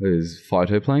about. There's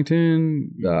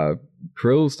phytoplankton,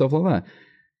 krill, stuff like that.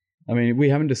 I mean, we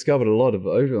haven't discovered a lot of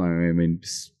ocean. I mean,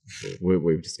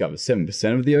 we've discovered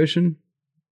 7% of the ocean.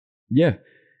 Yeah,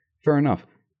 fair enough.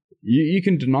 You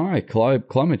can deny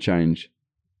climate change,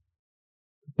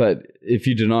 but if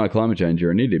you deny climate change, you're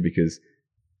an idiot, because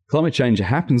climate change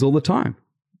happens all the time.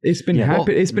 It's been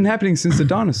It's been happening since the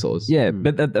dinosaurs. Yeah,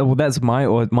 but that's my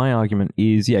argument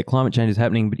is climate change is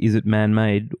happening, but is it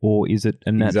man-made or is it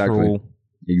a natural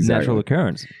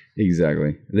occurrence?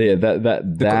 Exactly. Yeah,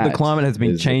 the climate has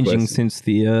been changing since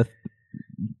the Earth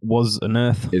was an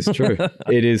Earth. It's true.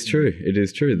 It is true. It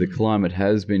is true. The climate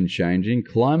has been changing.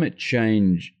 Climate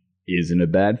change isn't a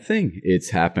bad thing.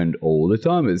 It's happened all the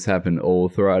time. It's happened all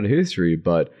throughout history.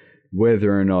 But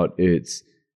whether or not it's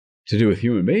to do with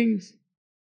human beings,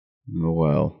 oh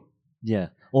well. Yeah.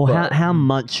 Or how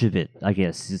much of it, I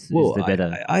guess, is the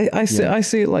better. I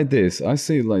see it like this.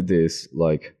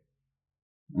 Like,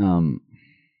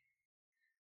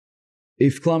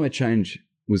 if climate change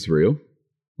was real,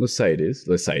 let's say it is.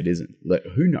 Let's say it isn't.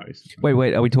 Who knows?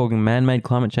 Wait. Are we talking man-made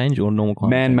climate change or normal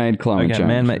climate change? Man-made climate change.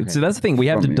 Man-made. So that's the thing. We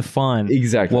have to define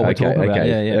exactly what we're talking about.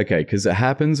 Okay, because it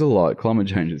happens a lot. Climate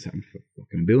change has happened for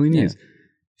fucking a billion years.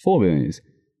 4 billion years.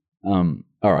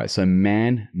 All right, so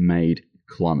man-made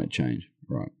climate change.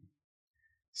 Right.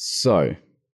 So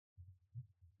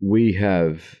we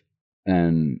have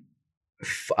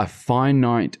a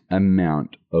finite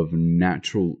amount of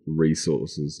natural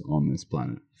resources on this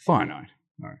planet. Finite.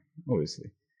 No,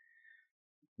 obviously.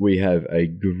 We have a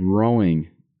growing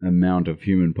amount of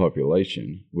human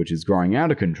population, which is growing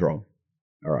out of control.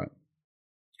 All right.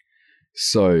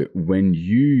 So when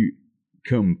you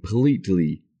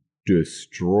completely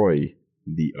destroy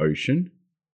the ocean,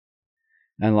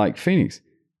 and like Phoenix,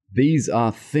 these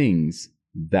are things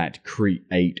that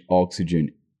create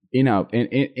oxygen in our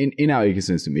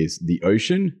ecosystem. Is the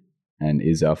ocean and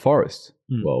is our forest.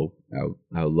 Well, our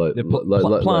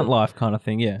plant life kind of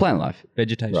thing, plant life,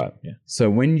 vegetation. Right. Yeah. So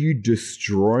when you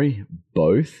destroy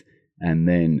both, and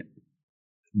then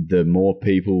the more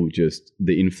people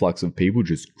the influx of people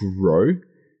just grow,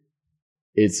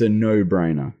 it's a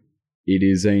no-brainer. It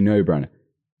is a no-brainer.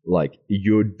 Like,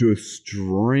 you're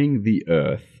destroying the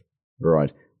earth,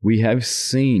 right? We have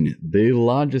seen the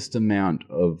largest amount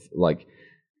of, like,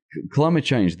 climate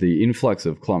change, the influx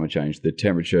of climate change, the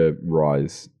temperature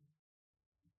rise,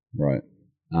 right?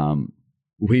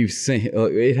 We've seen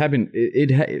it happen.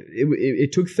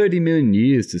 It took 30 million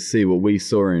years to see what we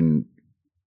saw in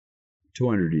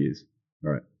 200 years,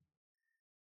 right?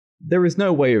 There is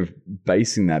no way of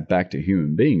basing that back to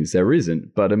human beings. There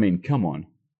isn't. But I mean, come on.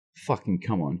 Fucking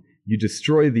come on. You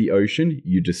destroy the ocean.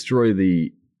 You destroy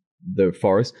the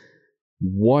forest.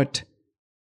 What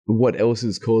else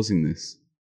is causing this?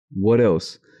 What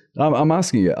else? I'm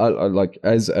asking you, like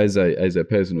as a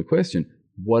personal question.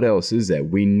 What else is there?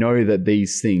 We know that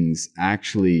these things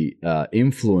actually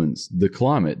influence the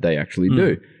climate. They actually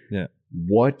do. Yeah.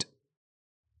 Why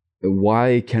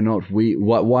can we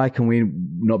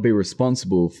not be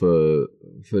responsible for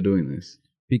doing this?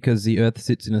 Because the Earth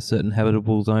sits in a certain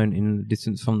habitable zone in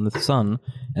distance from the sun,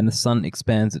 and the sun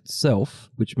expands itself,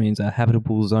 which means our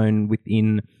habitable zone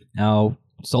within our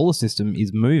solar system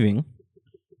is moving.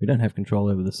 We don't have control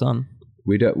over the sun.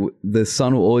 We don't. The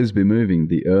sun will always be moving.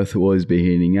 The Earth will always be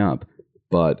heating up,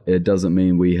 but it doesn't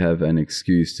mean we have an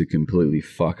excuse to completely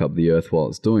fuck up the Earth while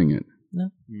it's doing it. No.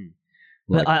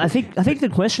 Like, I think the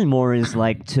question more is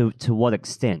like to what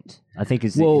extent. I think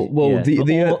is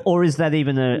or is that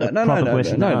even a proper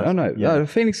question? No.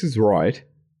 Phoenix is right.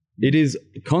 It is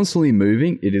constantly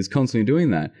moving. It is constantly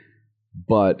doing that.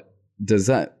 But does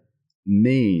that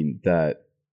mean that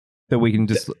we can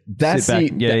just that's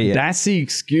sit back? That's the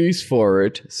excuse for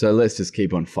it. So let's just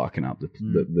keep on fucking up the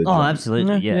Oh,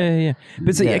 absolutely, yeah.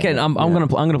 But see, again, I'm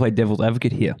gonna play devil's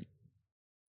advocate here.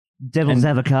 Devil's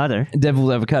avocado.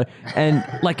 And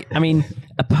like, I mean,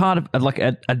 a part of like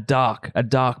a dark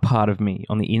part of me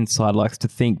on the inside likes to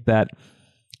think that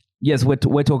yes, we're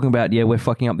talking about we're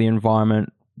fucking up the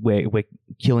environment, we're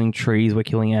killing trees, we're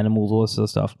killing animals, all this sort of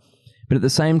stuff. But at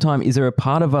the same time, is there a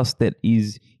part of us that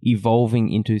is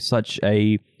evolving into such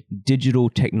a digital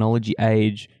technology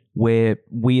age where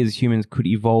we as humans could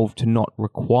evolve to not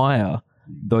require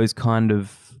those kind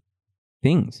of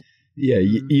things? Yeah,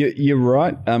 you're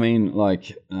right. I mean,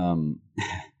 like,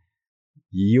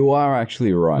 you are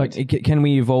actually right. Like, can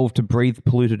we evolve to breathe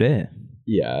polluted air?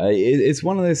 Yeah, it's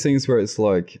one of those things where it's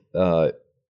like,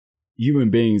 human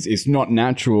beings, it's not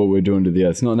natural what we're doing to the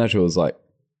earth. It's not natural. It's like,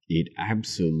 it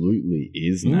absolutely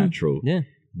is natural. Yeah.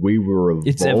 We were evolved.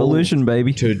 It's evolution,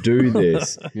 baby. To do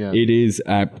this. Yeah.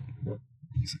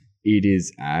 It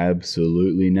is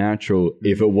absolutely natural.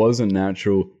 If it wasn't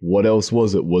natural, what else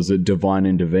was it? Was it divine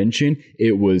intervention?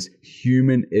 It was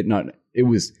it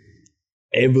was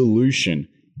evolution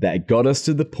that got us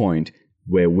to the point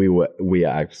where we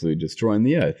are absolutely destroying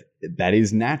the earth. That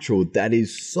is natural. That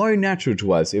is so natural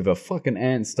to us. If a fucking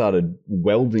ant started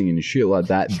welding and shit like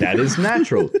that, that is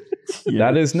natural.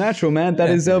 That is natural, man. That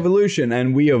is evolution.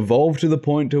 And we evolved to the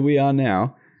point to we are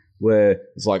now where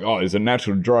it's like, oh, is it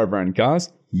natural to drive around cars?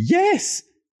 Yes,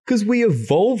 because we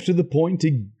evolved to the point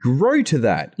to grow to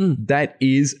that. That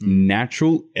is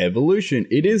natural evolution.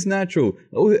 It is natural.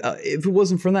 If it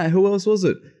wasn't from that, who else was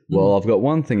it? Well, I've got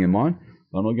one thing in mind.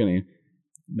 I'm not going to...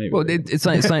 Maybe. Well, it's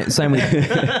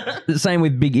same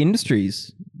with big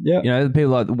industries. Yeah, you know, people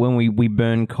like when we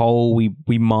burn coal, we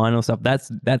mine or stuff. That's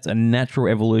a natural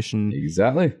evolution.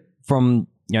 Exactly. From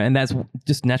and that's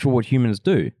just natural what humans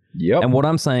do. Yep. And what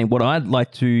I'm saying, what I'd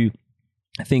like to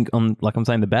think on, like I'm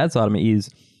saying, the bad side of it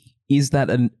is that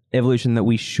an evolution that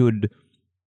we should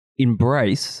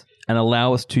embrace and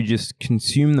allow us to just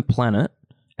consume the planet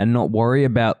and not worry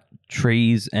about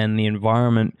trees and the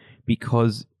environment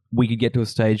because we could get to a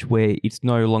stage where it's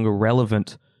no longer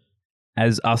relevant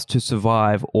as us to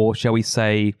survive, or shall we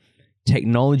say,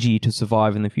 technology to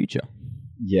survive in the future.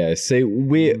 Yeah, see,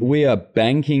 we are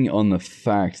banking on the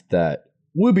fact that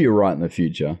we'll be all right in the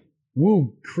future.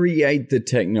 We'll create the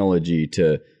technology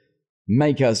to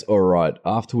make us all right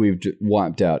after we've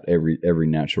wiped out every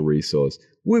natural resource.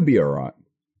 We'll be all right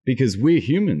because we're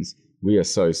humans. We are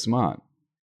so smart,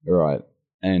 all right?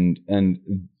 And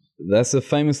that's the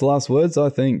famous last words, I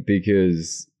think,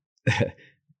 because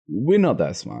we're not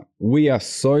that smart. We are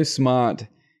so smart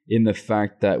in the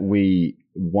fact that we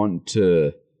want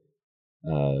to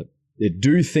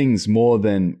do things more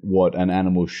than what an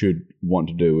animal should want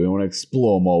to do. We want to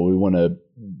explore more. We want to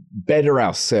better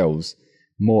ourselves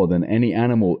more than any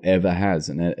animal ever has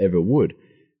and ever would.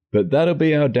 But that'll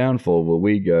be our downfall where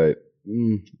we go,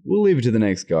 we'll leave it to the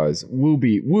next guys. We'll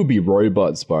be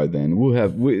robots by then.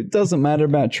 It doesn't matter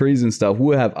about trees and stuff.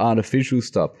 We'll have artificial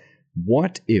stuff.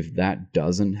 What if that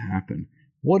doesn't happen?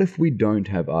 What if we don't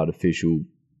have artificial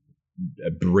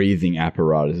breathing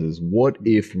apparatuses? What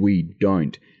if we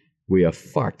don't? We are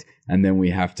fucked. And then we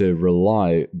have to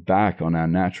rely back on our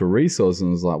natural resources.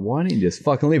 And it's like, why didn't you just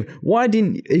fucking leave? Why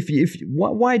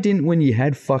didn't when you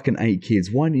had fucking 8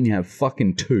 kids, why didn't you have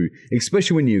fucking 2?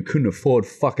 Especially when you couldn't afford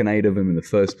fucking 8 of them in the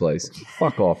first place.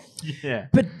 Fuck off. Yeah.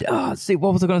 But see,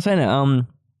 what was I going to say now?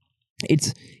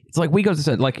 It's like we got to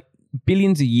say, like,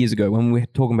 billions of years ago when we were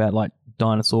talking about like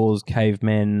dinosaurs,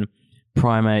 cavemen,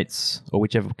 primates, or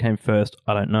whichever came first,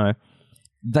 I don't know.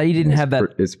 They didn't have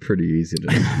that. It's pretty easy to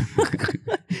do.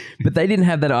 But they didn't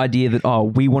have that idea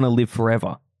that, we want to live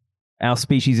forever. Our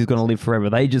species is going to live forever.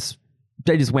 They just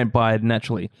went by it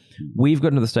naturally. We've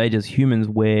gotten to the stage as humans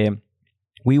where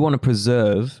we want to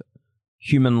preserve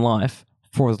human life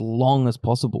for as long as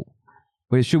possible.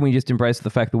 Whereas shouldn't we just embrace the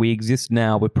fact that we exist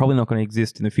now, we're probably not going to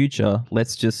exist in the future.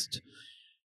 Let's just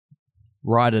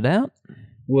ride it out.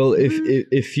 Well,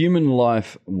 if human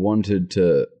life wanted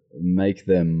to make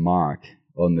their mark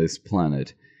on this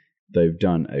planet, they've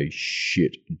done a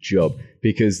shit job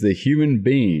because the human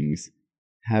beings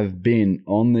have been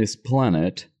on this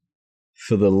planet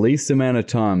for the least amount of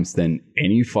times than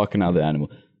any fucking other animal.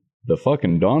 The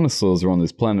fucking dinosaurs are on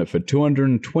this planet for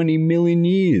 220 million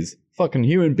years. Fucking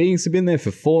human beings have been there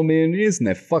for 4 million years and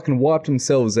they've fucking wiped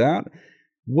themselves out.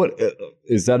 What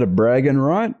is that a bragging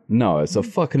right? No, it's a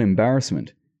fucking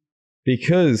embarrassment.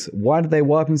 Because why did they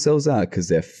wipe themselves out? Because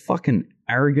they're fucking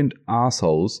arrogant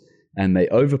assholes and they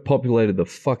overpopulated the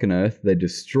fucking earth. They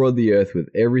destroyed the earth with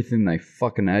everything they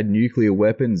fucking had. Nuclear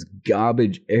weapons,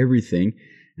 garbage, everything.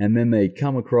 And then they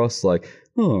come across like,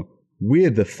 we're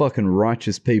the fucking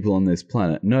righteous people on this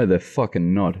planet. No, they're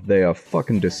fucking not. They are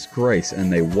fucking disgrace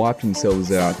and they wiped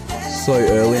themselves out so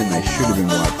early and they should have been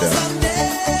wiped out.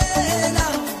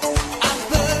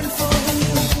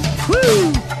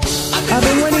 Woo! I've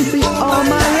been waiting for you all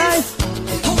my life.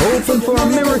 Hoping for a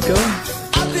miracle.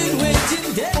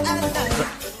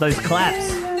 Those claps.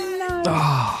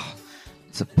 Oh,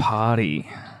 it's a party.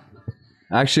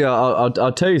 Actually,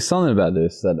 I'll tell you something about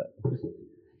this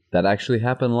that actually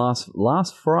happened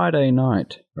last Friday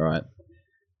night. Right.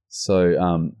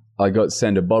 So I got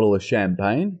sent a bottle of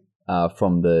champagne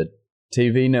from the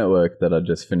TV network that I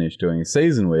just finished doing a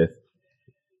season with,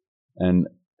 and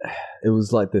it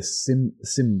was like this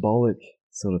symbolic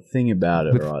sort of thing about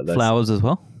it, with right? Flowers as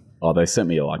well. Oh, they sent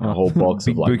me like a whole box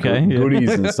Big of like bouquet, yeah. goodies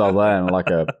and stuff like that, and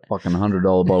like a fucking $100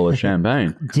 bottle of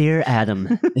champagne. Dear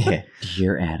Adam. Yeah,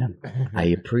 dear Adam, I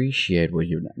appreciate what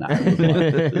you've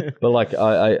done. But like,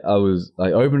 I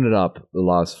opened it up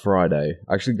last Friday.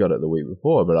 I actually got it the week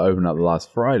before, but I opened it up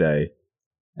last Friday,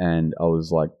 and I was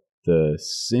like, the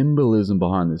symbolism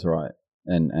behind this, right?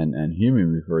 And humor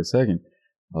me for a second.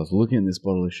 I was looking at this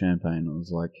bottle of champagne, and I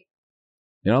was like,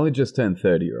 it only just turned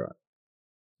 30, right?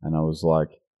 And I was like,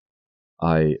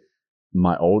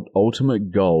 my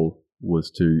ultimate goal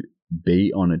was to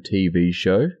be on a TV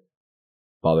show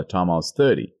by the time I was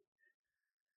 30.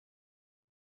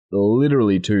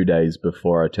 Literally 2 days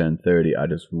before I turned 30, I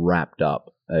just wrapped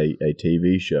up a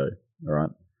TV show, all right?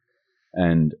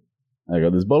 And I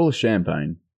got this bottle of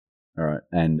champagne, all right?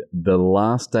 And the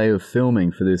last day of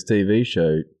filming for this TV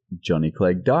show, Johnny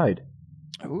Clegg died.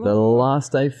 Ooh. The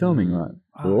last day filming, right?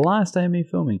 The last day of me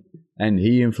filming. And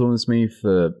he influenced me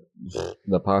for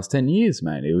the past 10 years,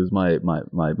 man. It was my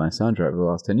soundtrack for the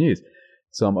last 10 years.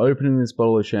 So I'm opening this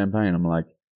bottle of champagne. I'm like,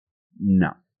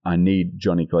 no, I need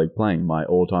Johnny Clegg playing my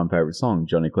all-time favorite song,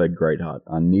 Johnny Clegg, Great Heart.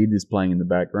 I need this playing in the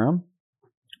background.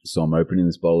 So I'm opening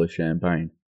this bottle of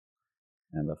champagne.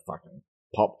 And the fucking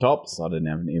pop tops, I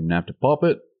didn't even have to pop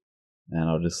it. And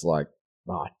I was just like,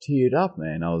 I teared up,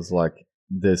 man. I was like,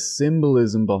 the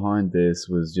symbolism behind this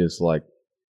was just like,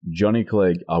 Johnny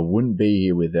Clegg, I wouldn't be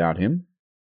here without him.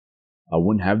 I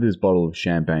wouldn't have this bottle of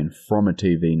champagne from a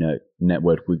TV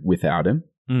network without him.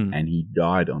 And he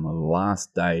died on the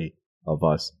last day of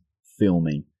us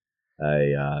filming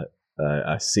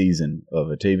a season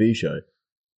of a TV show.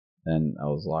 And I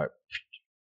was like,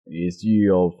 it's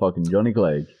you, old fucking Johnny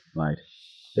Clegg, mate.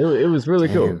 It was really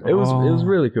cool. It was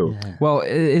really cool. Yeah. Well,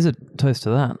 is a toast to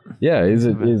that. Yeah, is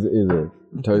a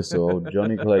toast to old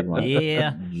Johnny Clegg, mate.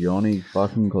 Yeah. Johnny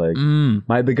fucking Clegg.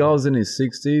 Mate, the guy was in his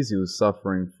 60s. He was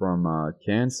suffering from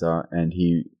cancer, and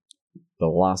the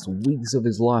last weeks of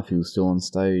his life, he was still on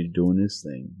stage doing this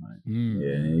thing, mate.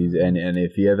 Yeah, and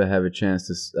if you ever have a chance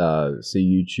to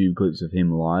see YouTube clips of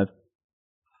him live,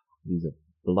 he's a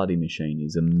bloody machine.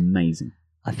 He's amazing.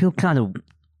 I feel kind of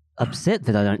upset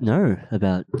that I don't know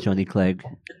about Johnny Clegg.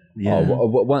 Yeah.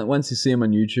 Once you see him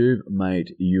on YouTube,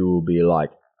 mate, you will be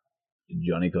like,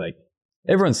 Johnny Clegg.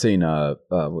 Everyone's seen what's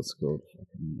it called?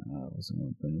 What's the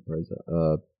one? Brendan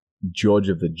Fraser. George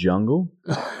of the Jungle.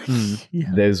 Yeah.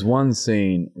 There's one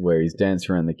scene where he's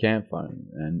dancing around the campfire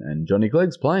and Johnny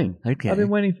Clegg's playing. Okay. I've been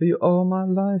waiting for you all my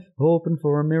life, hoping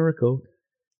for a miracle.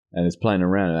 And it's playing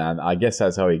around, and I guess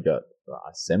that's how he got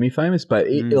semi-famous. But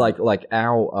like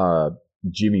our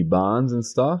Jimmy Barnes and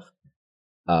stuff,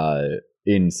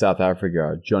 in South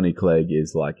Africa, Johnny Clegg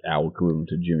is like our equivalent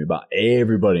to Jimmy Barnes.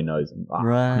 Everybody knows him.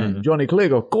 Right. Johnny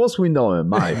Clegg, of course we know him,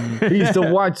 mate. He's the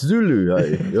white Zulu,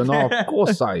 you know, of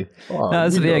course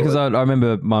Because I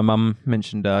remember my mum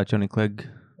mentioned Johnny Clegg.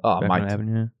 Oh, mate.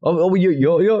 Yeah. Oh,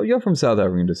 you're from South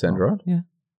African descent, right? Yeah.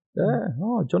 Yeah.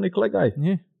 Oh, Johnny Clegg,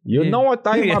 Yeah. You know what,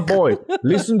 my boy?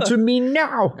 Listen to me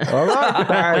now. All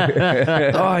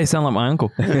right. Oh, you sound like my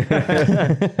uncle.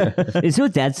 Is your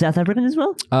dad South African as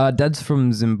well? Dad's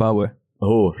from Zimbabwe.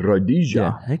 Oh,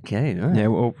 Rhodesia. Okay. All right. Yeah,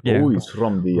 well, yeah. Oh, he's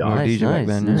from the Rhodesia back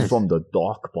then. he's from the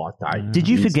dark part. Did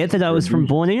you forget that I was from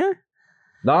Borneo?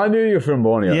 No, I knew you were from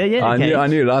Borneo. Yeah, okay. I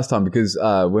knew last time because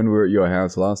when we were at your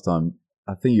house last time,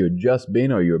 I think you had just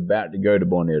been or you were about to go to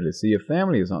Borneo to see your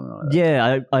family or something like that.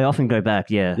 Yeah, I often go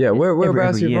back, yeah. Yeah,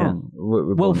 whereabouts are you year. from?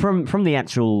 Well, from the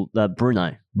actual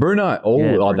Brunei. Brunei. Oh,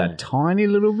 Yeah, Brunei. That tiny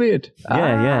little bit.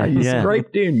 Yeah. You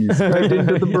scraped into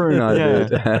the Brunei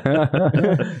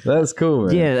bit. That's cool,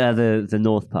 man. Yeah, the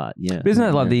north part, yeah. But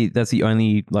isn't that that's the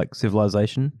only like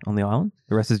civilization on the island?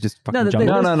 The rest is just fucking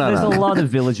jungle. There's a lot of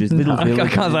villages, little villages. I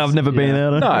can't say I've never been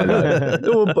there.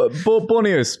 No.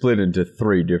 Borneo is split into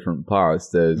three different parts.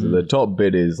 There's the top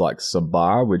bit is like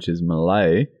Sabah, which is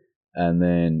Malay, and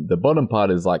then the bottom part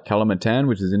is like Kalimantan,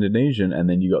 which is Indonesian, and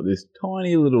then you got this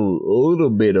tiny little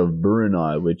bit of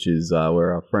Brunei, which is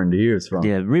where our friend here is from.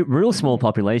 Yeah, real small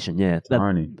population, yeah.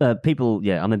 Tiny. People,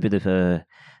 yeah, I'm a bit of a...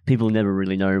 People never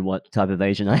really know what type of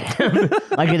Asian I am.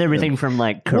 I get everything from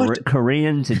like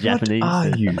Korean to Japanese. What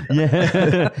are you?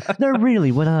 Yeah. No,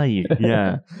 really, what are you?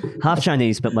 Yeah. Half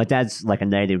Chinese, but my dad's like a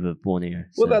native of Borneo.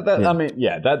 So, Well, I mean,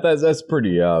 that's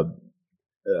pretty.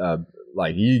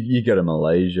 Like you go to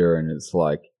Malaysia and it's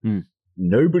like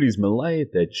nobody's Malay.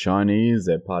 They're Chinese.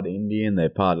 They're part Indian. They're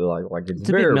part like it's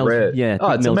a very big rare. Yeah,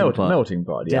 oh, it's a melting pot. melting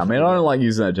pot. Yeah, Definitely. I mean, I don't like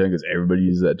using that term because everybody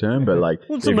uses that term, but like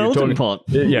Well, it's a melting pot.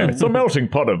 Yeah, it's a melting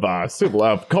pot of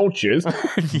civil cultures.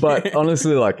 But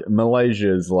honestly, like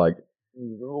Malaysia is like.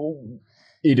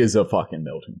 It is a fucking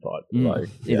melting pot.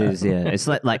 It is, yeah. It's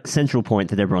like central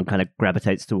point that everyone kind of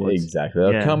gravitates towards. Exactly.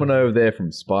 They're coming over there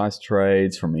from spice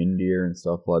trades, from India and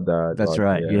stuff like that. That's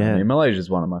right, yeah. I mean, Malaysia is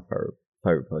one of my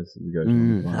favorite places to go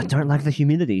to. I don't like the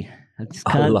humidity. I just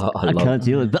can't, I can't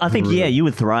deal with it. But I think, you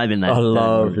would thrive in that. I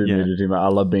love humidity. humidity, man. I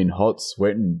love being hot,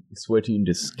 sweaty and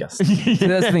disgusting. So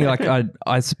that's the thing. Like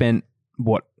I spent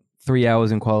 3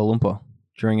 hours in Kuala Lumpur.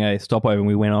 during a stopover, and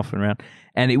we went off and around,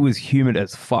 and it was humid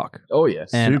as fuck. Oh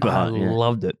yes. And Super I hot, yeah.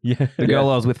 loved it. Yeah. The girl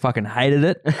I was with fucking hated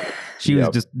it. She was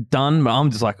Yep. just done, but I'm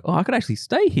just like, I could actually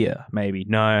stay here. Maybe.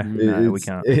 No, we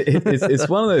can't. It's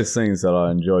one of those things that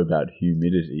I enjoy about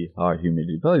high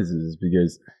humidity places, is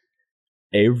because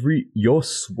you're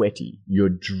sweaty, you're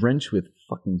drenched with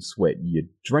fucking sweat, you're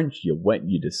drenched, you're wet,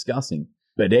 you're disgusting,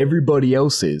 but everybody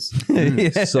else is.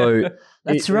 Yeah. So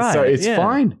That's right. So it's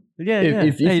fine. Yeah,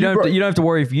 If Hey, you don't have to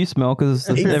worry if you smell because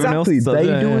everyone else exactly, does.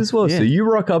 they Yeah, do yeah. as well. Yeah. So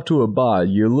you rock up to a bar,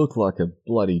 you look like a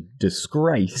bloody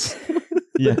disgrace.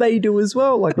 But they do as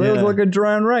well. Like there's Yeah. like a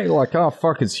drowned rat. Like, oh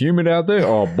fuck, it's humid out there.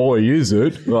 Oh boy, is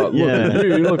it? Like, look at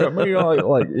you. Look at me.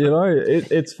 Like you know,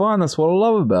 it's fine. That's what I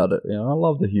love about it. You know, I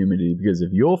love the humidity because if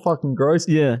you're fucking gross,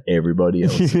 everybody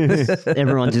else is.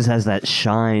 Everyone just has that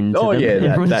shine. To Oh, them. yeah,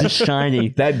 Everyone's that- just shiny.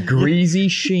 That greasy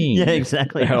sheen. Yeah,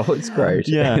 exactly. Oh, it's great.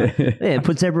 Yeah, it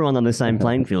puts everyone on the same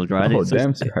playing field, right? Oh, It's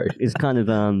damn just- straight. It's kind of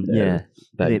That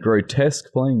Yeah.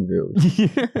 grotesque playing field.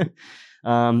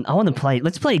 I want to play.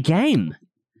 Let's play a game.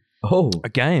 Oh. A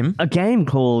game. A game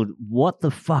called "What the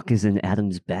fuck is in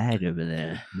Adam's bag over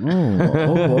there?"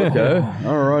 Oh, okay.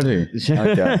 Alrighty.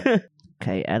 Okay.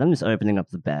 Okay, Adam's opening up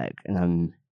the bag, and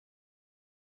I'm.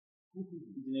 You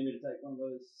need me to take one of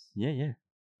those? Yeah.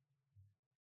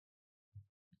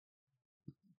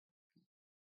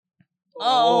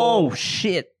 Oh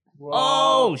shit!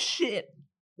 Oh shit!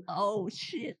 Oh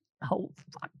shit! Oh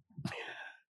fuck!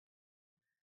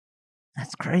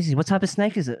 That's crazy. What type of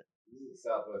snake is it? This is a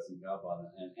southwestern carpenter,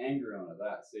 and angry on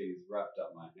that, see, he's wrapped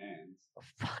up my hands. Oh,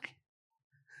 fuck.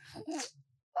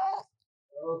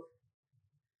 Oh,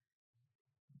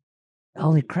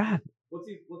 Holy crap! What's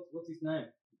his name?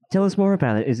 Tell us more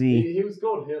about it. Is he? he was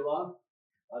called Hitler.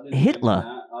 I didn't Hitler? Name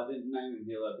him that. I didn't name him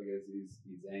Hitler because he's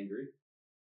angry.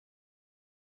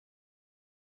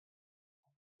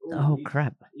 Oh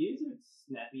crap! He is a bit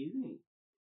snappy, isn't he?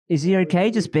 Is he okay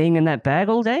just being in that bag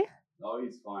all day? Oh,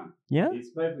 he's fine. Yeah.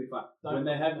 He's perfectly fine. When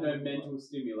they have no mental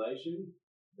stimulation,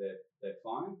 they're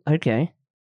fine. Okay.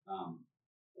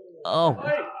 Oh,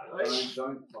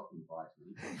 Don't fucking bite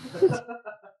me.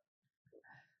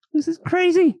 this is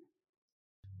crazy.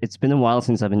 It's been a while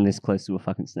since I've been this close to a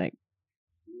fucking snake.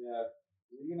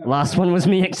 Yeah. Last one was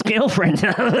me ex-girlfriend.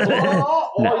 No.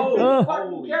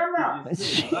 Fucking camera! Did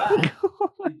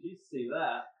you see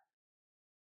that?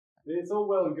 It's all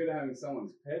well and good having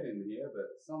someone's pet in here, but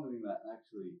something that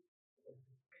actually.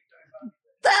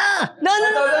 Ah! No!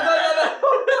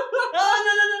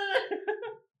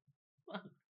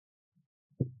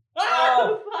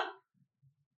 Oh, fuck.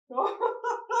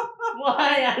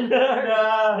 Why? No.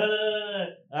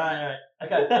 Alright.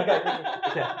 Okay.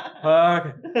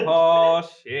 Oh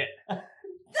shit.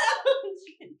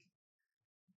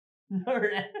 No,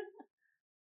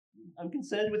 I'm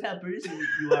concerned with how bruised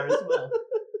you are as well.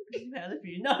 You've had a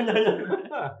few. No.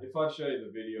 If I show you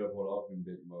the video of what I've been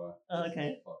bitten by. Oh, this okay.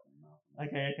 is fucking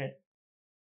nothing. Okay.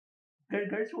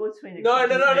 Go towards Phoenix. No.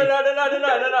 Adam,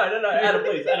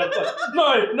 please. No.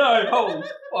 Holy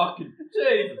fucking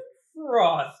Jesus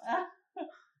Christ.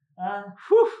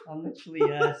 I'm literally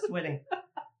sweating.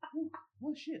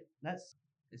 Oh shit!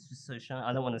 It's just so shy.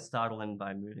 I don't want to startle him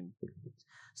by moving.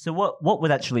 So what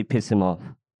would actually piss him off?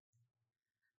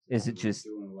 Is it just?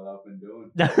 Doing what I've been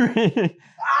doing.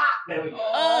 There we go.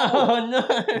 Oh no!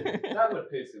 That would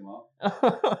piss him off.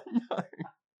 Oh no!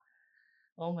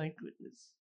 Oh my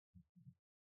goodness!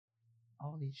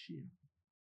 Holy shit!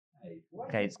 Hey, why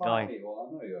Okay, did you it's bite going. me? Well, I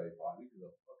know you already bite me because I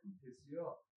fucking pissed you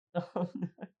off. Oh no!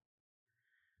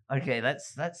 Okay,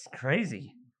 that's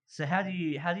crazy. So how do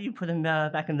you put him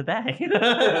back in the bag?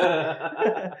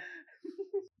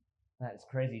 That's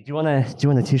crazy. Do you want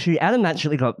a tissue? Adam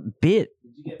actually got bit.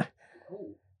 Did you get?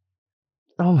 Oh,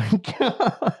 Oh my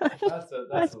god!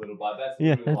 that's a little bite.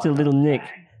 That's a little nick.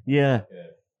 Yeah. Yeah.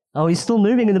 Oh, he's still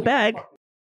moving in the bag.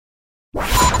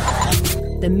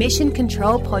 The Mission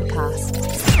Control Podcast.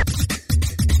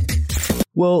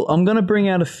 Well, I'm gonna bring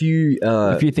out a few.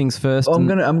 A few things first. I'm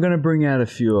gonna bring out a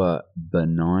few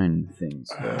benign things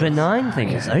first. Benign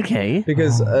things. Okay.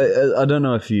 Because I don't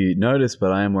know if you noticed,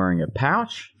 but I am wearing a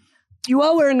pouch. You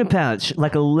are wearing a pouch,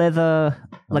 like a leather.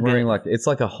 I'm wearing it's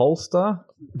like a holster.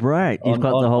 Right. You've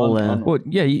got the whole. Well,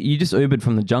 yeah, you just Ubered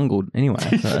from the jungle anyway.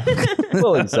 So.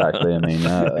 Well, exactly. I mean,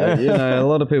 a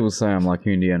lot of people say I'm like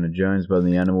Indiana Jones, but in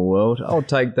the animal world, I'll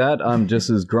take that. I'm just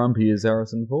as grumpy as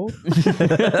Harrison Ford.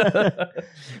 But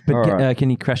All right. can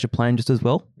you crash a plane just as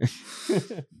well?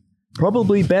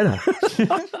 Probably better.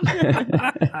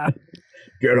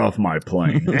 Get off my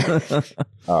plane.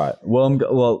 All right.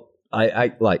 Well,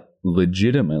 I like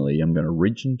legitimately, I'm going to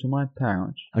reach into my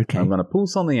pouch. Okay. I'm going to pull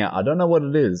something out. I don't know what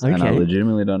it is, and I Okay.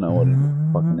 legitimately don't know what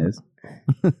it fucking is.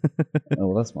 Oh,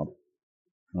 well, that's my...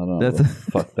 I don't know what the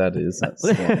fuck that is. That's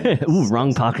Ooh,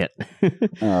 wrong pocket.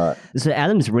 All right. So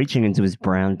Adam's reaching into his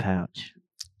brown pouch.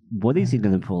 What is he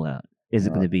going to pull out? Is it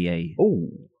going to be a... Oh,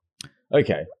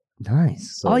 okay.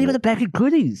 Nice. So- You got a bag of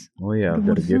goodies. Oh yeah, I've What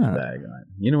got a is gift that? bag. Right?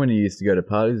 You know when you used to go to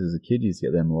parties as a kid, you used to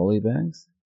get them lolly bags.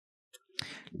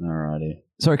 Alrighty.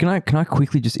 Sorry, can I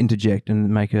quickly just interject and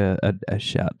make a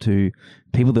shout to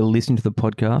people that are listening to the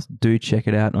podcast? Do check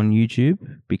it out on YouTube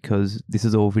because this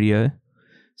is all video.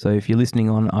 So if you're listening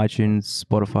on iTunes,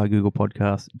 Spotify, Google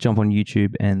Podcasts, jump on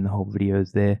YouTube and the whole video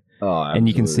is there. Oh, And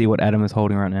you can absolutely. see what Adam is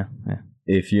holding right now. Yeah.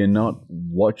 If you're not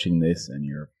watching this and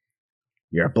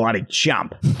you're a bloody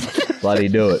chump, bloody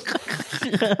do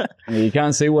it. You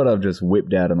can't see what I've just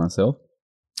whipped out of myself.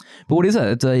 But what is that?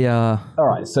 It's a All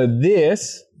right, so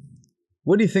this.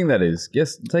 What do you think that is?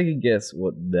 Take a guess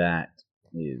what that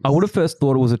is. I would have first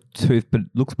thought it was a tooth, but it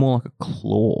looks more like a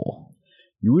claw.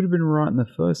 You would have been right in the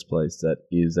first place. That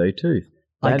is a tooth.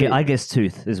 I guess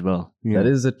tooth as well. That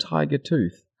is a tiger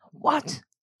tooth. What?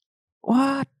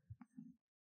 What?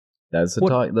 That's a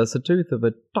What? that's the tooth of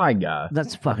a tiger.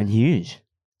 That's fucking huge.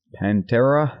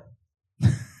 Panthera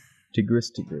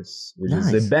tigris, which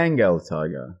is Nice. the Bengal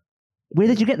tiger. Where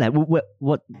did you get that? What?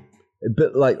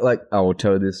 But like I will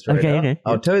tell you this straight Okay, out. okay.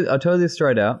 I'll tell you this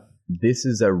straight out. This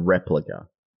is a replica.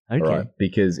 Okay. All right?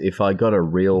 Because if I got a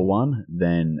real one,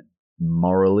 then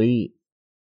morally,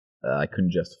 I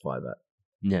couldn't justify that.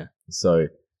 Yeah. So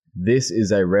this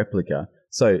is a replica.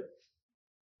 So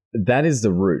that is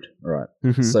the root, right?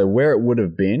 Mhm. So where it would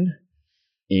have been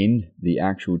in the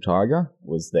actual tiger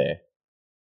was there.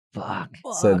 Fuck.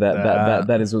 So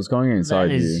that is what's going on inside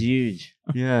That is you. huge.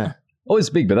 Yeah. Oh, it's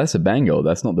big, but that's a Bengal.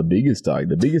 That's not the biggest tiger.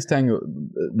 The biggest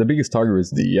tiger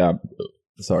is the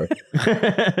sorry,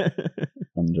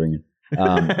 I'm drinking.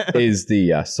 Is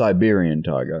the Siberian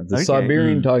tiger. The Okay.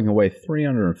 Siberian tiger can weigh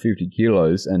 350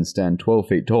 kilos and stand 12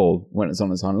 feet tall when it's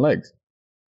on its hind legs.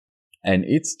 And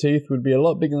its teeth would be a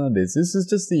lot bigger than this. This is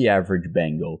just the average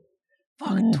Bengal.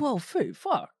 Fuck, 12 feet.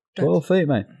 Fuck. 12 feet,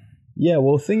 mate. Yeah,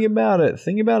 well, think about it.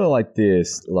 Think about it like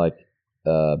this. Like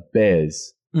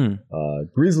bears.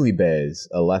 Grizzly bears.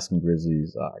 Alaskan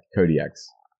grizzlies. Kodiaks.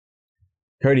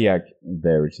 Kodiak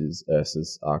bear, which is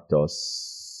Ursus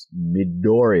arctos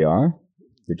midoriya,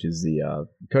 which is the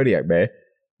Kodiak bear.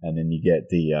 And then you get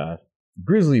the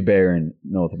grizzly bear in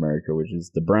North America, which is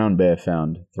the brown bear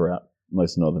found throughout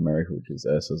most of North America, which is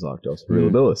Ursus arctos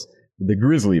horribilis. The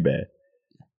grizzly bear.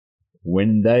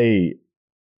 When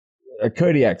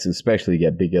Kodiaks especially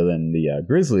get bigger than the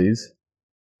grizzlies,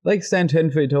 they can stand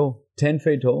 10 feet tall. 10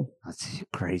 feet tall. That's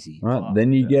crazy. Right?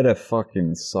 Then you get a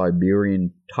fucking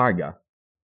Siberian tiger,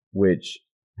 which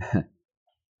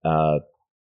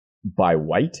by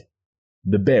weight,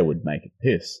 the bear would make it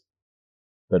piss.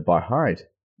 But by height,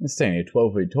 it's standing at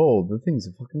 12 feet tall, the things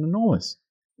are fucking enormous.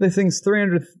 The thing's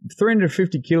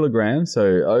 350 kilograms,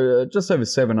 so just over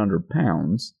 700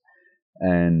 pounds,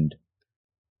 and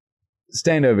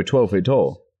stand over 12 feet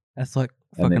tall. That's like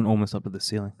And fucking then- almost up to the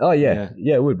ceiling. Oh yeah,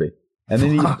 it would be. And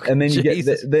then Fuck, you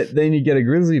Jesus. get then you get a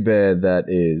grizzly bear that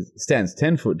stands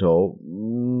 10 foot tall,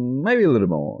 maybe a little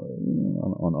more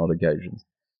on odd occasions,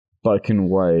 but can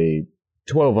weigh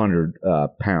 1,200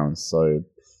 pounds. So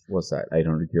what's that?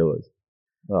 800 kilos.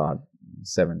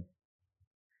 7.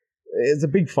 It's a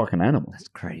big fucking animal. That's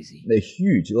crazy. They're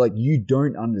huge. Like, you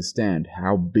don't understand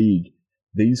how big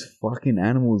these fucking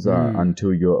animals are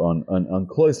until you're on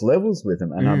close levels with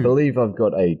them. And I believe I've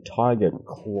got a tiger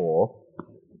claw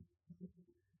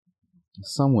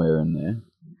somewhere in there.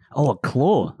 Oh, a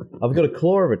claw. I've got a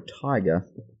claw of a tiger.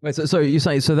 Wait, so you're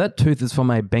saying that tooth is from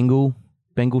a Bengal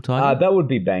tiger? That would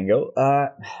be Bengal.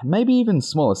 Maybe even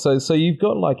smaller. So you've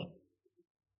got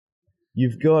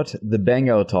the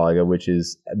Bengal tiger, which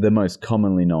is the most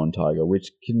commonly known tiger,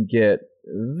 which can get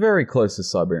very close to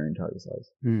Siberian tiger size.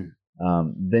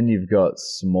 Then you've got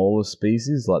smaller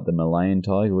species like the Malayan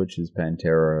tiger, which is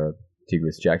Panthera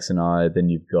tigris jacksoni. Then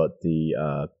you've got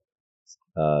the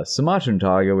Sumatran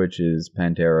tiger, which is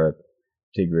Panthera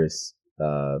tigris.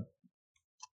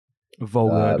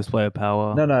 Vulgar display of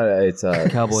power. No, it's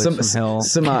Cowboys from hell.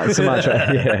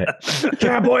 Sumatra, yeah.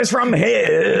 Cowboys from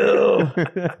hell.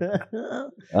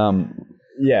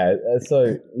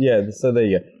 So there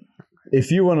you go.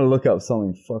 If you want to look up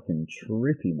something fucking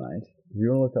trippy, mate. If you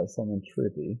want to look up something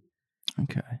trippy.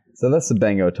 Okay. So that's the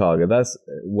Bengal tiger. That's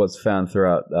what's found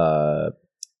throughout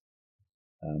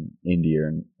India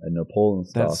and Nepal and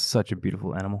stuff. That's such a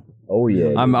beautiful animal. Oh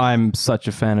yeah. I'm such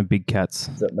a fan of big cats.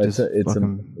 It's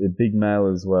a big male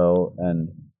as well, and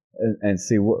and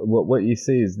see what you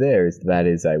see is that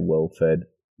is a well-fed.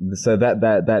 So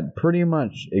that pretty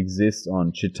much exists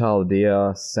on Chitala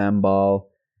deer, sambal,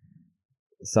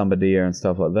 sambadeer, and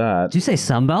stuff like that. Did you say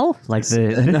sambal? Like the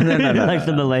No. like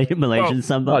the Malaysian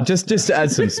sambal? Oh, just to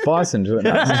add some spice into it.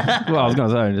 No, Well, I was going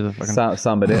to say, just fucking,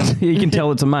 sambadeer. you can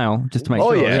tell it's a male just to make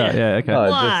Oh sure. yeah, okay. Oh,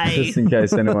 Why? just in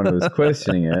case anyone was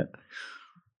questioning it.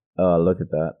 Oh, look at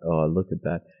that! Oh, look at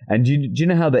that! And do you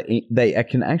know how they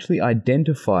can actually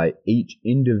identify each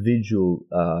individual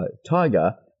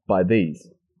tiger by these?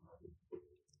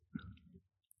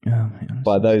 Oh, man.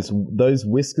 By those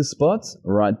whisker spots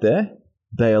right there,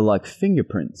 they are like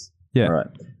fingerprints. Yeah. Right.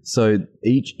 So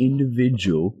each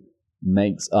individual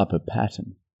makes up a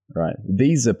pattern. Right.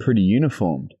 These are pretty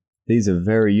uniformed. These are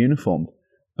very uniformed.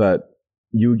 But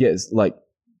you get like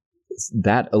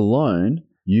that alone,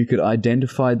 you could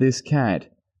identify this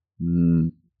cat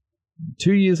 2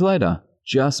 years later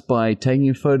just by taking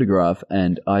a photograph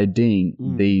and IDing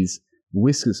these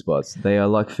whisker spots. They are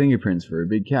like fingerprints for a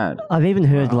big cat. I've even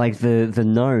heard like the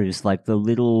nose, like the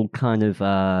little kind of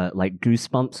like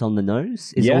goosebumps on the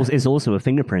nose is also a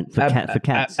fingerprint for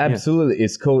cats. Absolutely,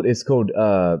 it's called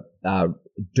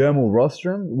dermal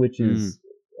rostrum, which is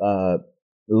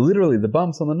literally the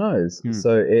bumps on the nose.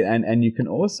 So and you can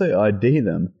also ID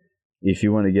them if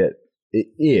you want to get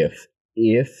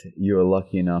if you're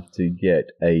lucky enough to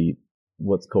get a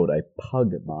what's called a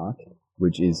pug mark,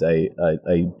 which is a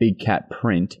big cat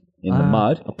print in the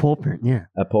mud. A paw print, yeah.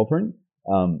 A paw print.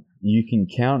 You can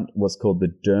count what's called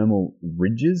the dermal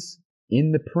ridges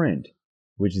in the print,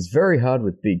 which is very hard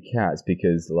with big cats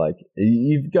because, like,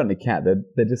 you've gotten a cat,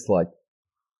 they're just like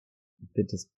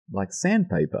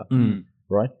sandpaper,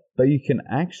 right? But you can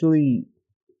actually,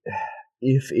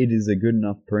 if it is a good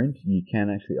enough print, you can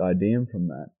actually ID them from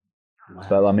that. Wow.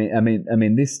 But I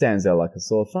mean, this stands out like a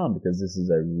sore thumb because this is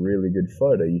a really good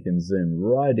photo. You can zoom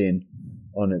right in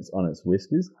on its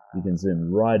whiskers. You can zoom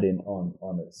right in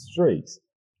on its streaks,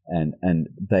 and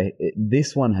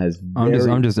this one has.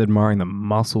 I'm just admiring the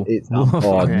muscle.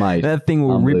 Mate, that thing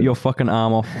will rip your fucking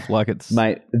arm off like it's.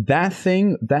 Mate, that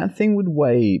thing would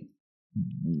weigh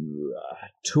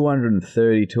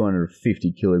 230,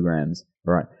 250 kilograms,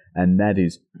 right? And that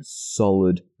is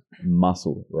solid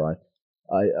muscle, right?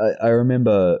 I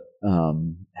remember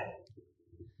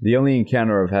the only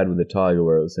encounter I've had with a tiger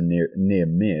where it was a near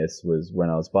miss was when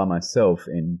I was by myself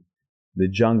in the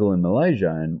jungle in Malaysia,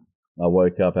 and I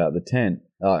woke up out the tent.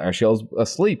 Actually, I was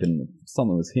asleep and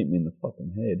something was hitting me in the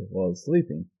fucking head while I was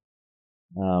sleeping.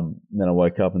 Then I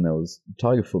woke up and there was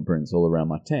tiger footprints all around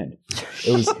my tent.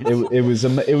 It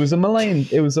was a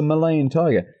Malayan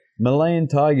tiger. Malayan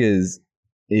tigers.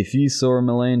 If you saw a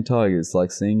Malayan tiger, it's like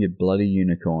seeing a bloody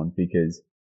unicorn because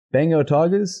Bengal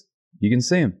tigers, you can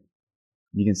see them.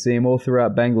 You can see them all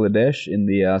throughout Bangladesh in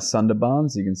the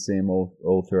Sundarbans. You can see them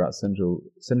all throughout central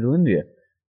India.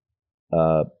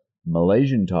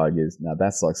 Malaysian tigers, now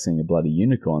that's like seeing a bloody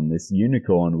unicorn. This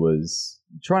unicorn was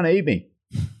trying to eat me.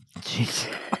 Jeez.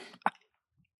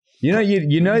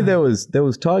 You know there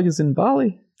was tigers in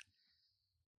Bali.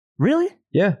 Really?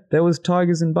 Yeah, there was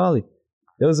tigers in Bali.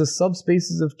 There was a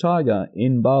subspecies of tiger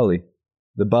in Bali,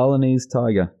 the Balinese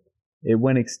tiger. It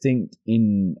went extinct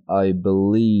in, I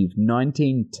believe,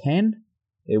 1910.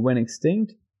 It went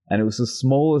extinct, and it was the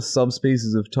smallest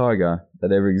subspecies of tiger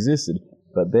that ever existed.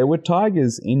 But there were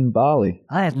tigers in Bali.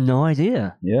 I had no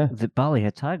idea. Yeah. That Bali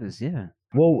had tigers, yeah.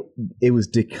 Well, it was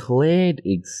declared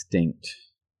extinct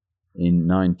in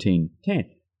 1910.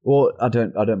 Well, I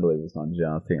don't believe it was 1910.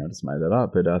 I think I just made that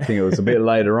up, but I think it was a bit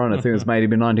later on. I think it was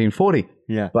maybe 1940.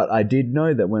 Yeah. But I did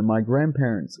know that when my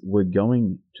grandparents were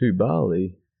going to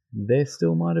Bali, there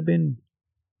still might have been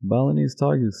Balinese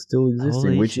tigers still existing,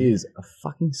 Holy which shit. is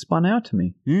fucking spun out to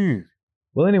me. Mm.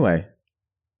 Well, anyway,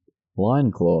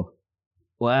 lion claw.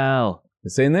 Wow.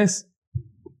 You seen this?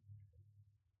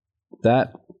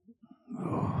 That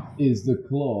is the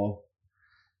claw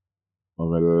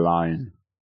of a lion.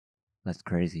 That's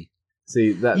crazy.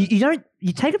 See that?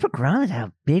 You take it for granted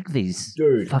how big these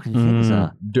Dude. fucking things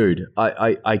are. Dude,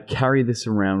 I carry this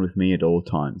around with me at all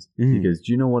times because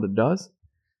do you know what it does?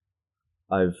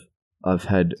 I've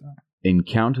had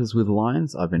encounters with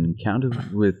lions. I've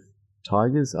encountered with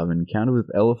tigers. I've encountered with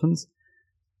elephants.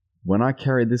 When I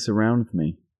carry this around with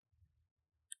me,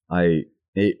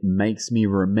 it makes me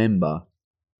remember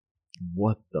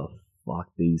what the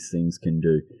fuck these things can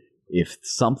do. If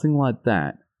something like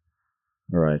that,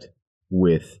 right,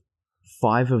 with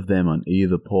 5 of them on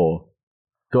either paw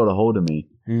got a hold of me,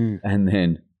 and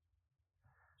then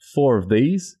 4 of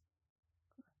these,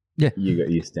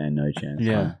 you stand no chance.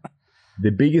 Yeah. Man.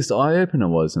 The biggest eye opener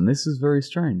was, and this is very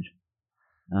strange.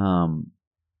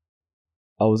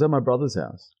 I was at my brother's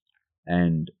house,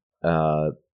 and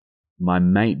my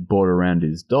mate brought around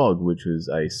his dog, which was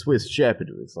a Swiss Shepherd.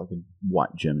 It was like a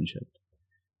white German Shepherd,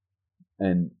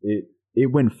 and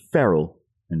it went feral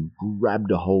and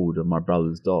grabbed a hold of my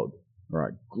brother's dog.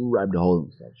 Right, grabbed a hold of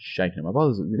him, started shaking him. My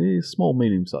brother's a small,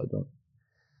 medium-sized dog,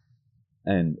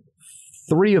 and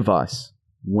 3 of us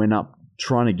went up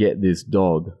trying to get this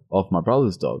dog off my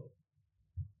brother's dog.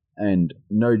 And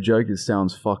no joke, it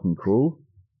sounds fucking cruel,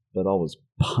 but I was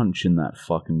punching that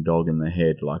fucking dog in the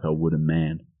head like I would a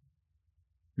man.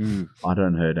 I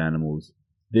don't hurt animals.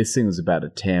 This thing was about to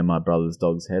tear my brother's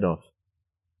dog's head off.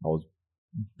 I was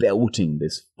belting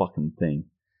this fucking thing.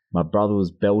 My brother was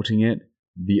belting it.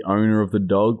 The owner of the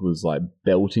dog was like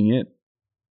belting it.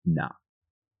 Nah.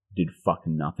 Did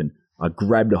fucking nothing. I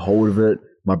grabbed a hold of it.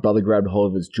 My brother grabbed a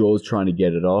hold of its jaws trying to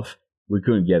get it off. We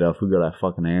couldn't get it off. We got our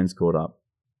fucking hands caught up.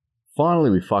 Finally,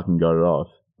 we fucking got it off.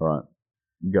 Right.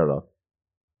 Got it off.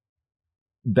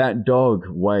 That dog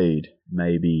weighed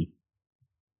maybe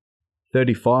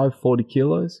 35, 40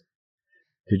 kilos.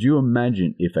 Could you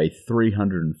imagine if a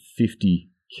 350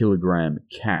 kilogram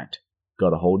cat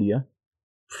got a hold of you?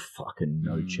 Fucking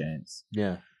no chance.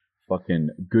 Yeah. Fucking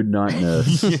good night,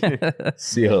 nurse.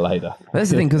 See you later. That's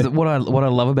the thing, because what I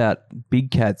love about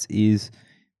big cats is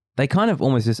they kind of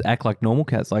almost just act like normal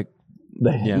cats, like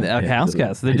house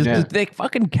cats. They're they're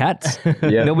fucking cats.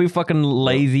 They'll be fucking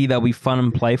lazy. They'll be fun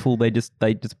and playful. They just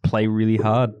play really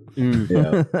hard.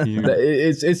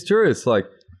 It's true. It's like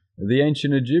the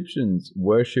ancient Egyptians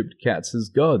worshipped cats as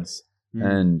gods,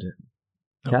 and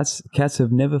cats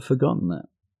have never forgotten that.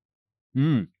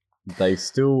 They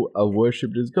still are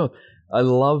worshipped as God. I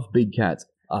love big cats.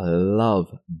 I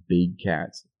love big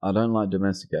cats. I don't like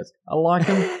domestic cats. I like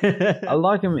them. I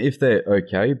like them if they're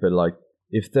okay, but like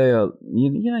if they are,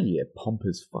 you get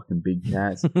pompous fucking big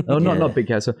cats. Oh, not big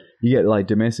cats. So you get like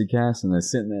domestic cats, and they're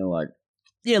sitting there like.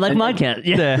 Yeah, like my cat.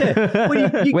 Yeah.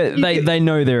 Well, they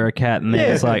know they're a cat, and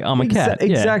they're just like, I'm a cat.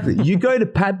 Exactly. You go to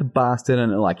pat the bastard,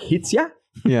 and it like hits you.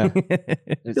 Yeah.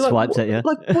 It swipes at you.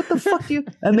 Like, what the fuck do you...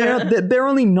 And they're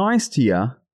only nice to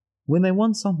you when they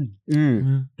want something.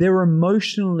 They're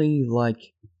emotionally like,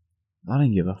 I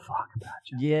don't give a fuck about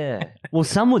you. Yeah. Well,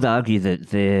 some would argue that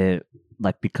they're,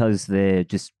 like, because they're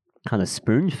just kind of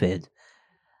spoon-fed,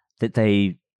 that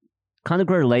they kind of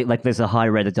grow late. Like, there's a high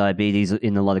rate of diabetes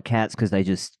in a lot of cats because they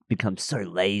just become so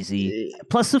lazy.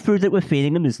 Plus, the food that we're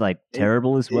feeding them is like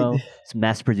terrible as well. It's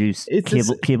mass-produced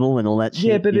kibble and all that shit.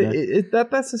 Yeah, but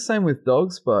that's the same with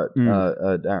dogs. But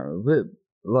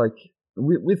like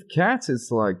with cats,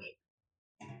 it's like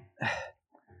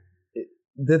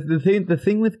the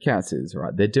thing with cats is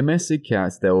right. They're domestic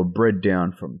cats. They were bred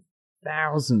down from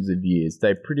thousands of years.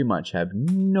 They pretty much have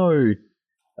no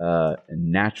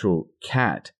natural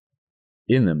cat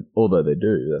in them, although they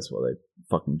do. That's why they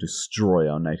fucking destroy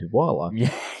our native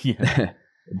wildlife. Yeah.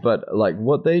 But like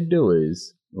what they do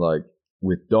is like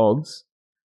with dogs,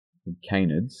 with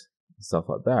canids, stuff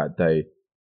like that.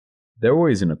 They're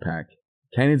always in a pack.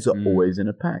 Canids are always in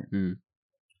a pack.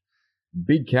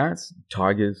 Big cats,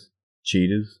 tigers,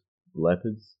 cheetahs,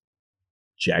 leopards,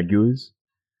 jaguars.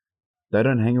 They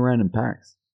don't hang around in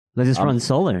packs. They just run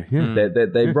solo. Yeah.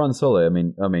 They run solo. I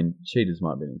mean, cheetahs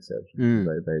might be an exception.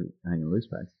 They hang in loose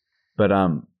packs. But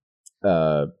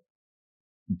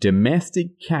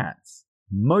domestic cats,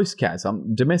 most cats,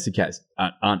 domestic cats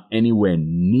aren't anywhere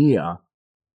near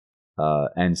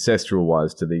ancestral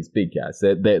wise to these big cats.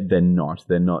 They're not.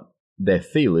 They're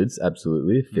felids,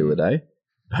 absolutely felidae.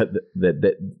 But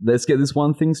let's get this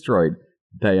one thing straight.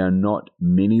 They are not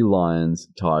mini lions,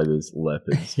 tigers,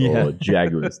 leopards, or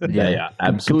jaguars. They are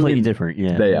absolutely completely different.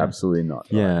 Yeah, they are absolutely not.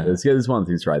 Yeah, right? Let's get this one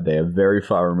thing straight. They are very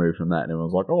far removed from that. And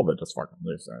everyone's like, "Oh, they're just fucking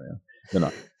this." They're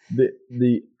not.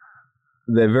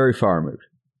 They're very far removed.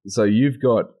 So you've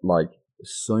got like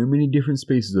so many different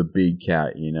species of big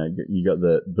cat. You know, you got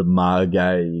the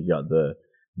margay, you got the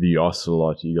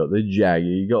ocelot, you got the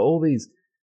jaguar, you got all these.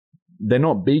 They're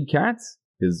not big cats.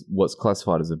 Because what's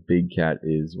classified as a big cat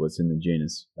is what's in the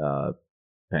genus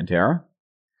Panthera,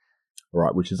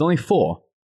 right? Which is only 4.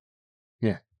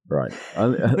 Yeah. Right.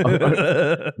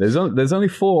 There's only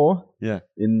 4. Yeah.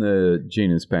 In the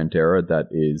genus Panthera. That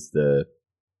is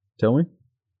tell me.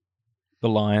 The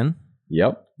lion.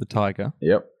 Yep. The tiger.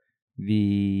 Yep.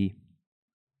 The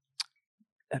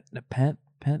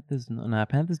Panther's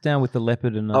down with the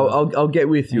leopard and. I'll get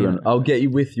with you on. I'll get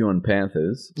you with you on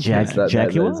panthers. Jaguar.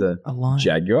 A lion.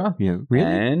 Jaguar. Yeah. Really?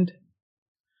 And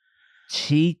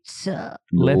cheetah.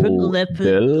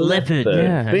 Leopard.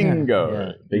 Yeah.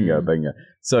 Bingo.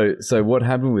 So what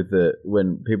happened with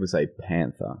when people say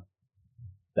panther?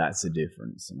 That's a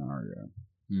different scenario.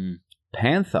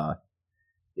 Panther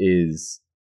is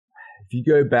if you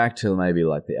go back to maybe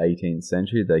like the 18th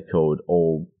century, they called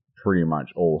pretty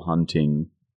much all hunting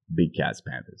big cats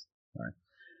panthers. Right?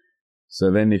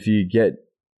 So then if you get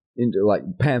into like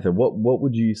panther, what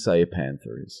would you say a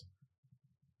panther is?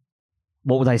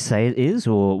 What would I say it is,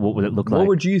 or what would it look like? What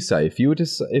would you say if you were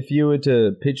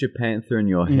to picture panther in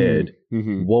your head?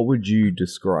 Mm-hmm. What would you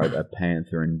describe a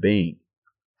panther in being?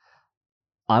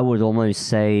 I would almost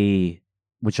say,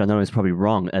 which I know is probably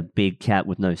wrong, a big cat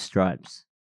with no stripes.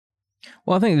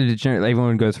 Well, I think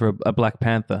everyone goes for a black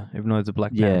panther, even though it's a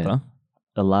black panther.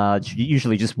 A large,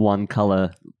 usually just one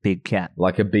color big cat.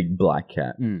 Like a big black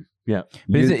cat. Yeah.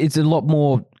 But it's a lot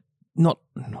more, not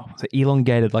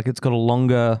elongated, like it's got a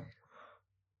longer...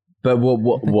 But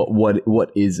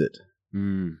what is it?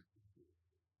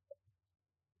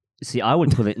 See, I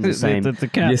would put it in the same... It's a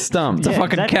cat. You're stumped. It's a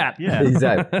fucking cat. Yeah.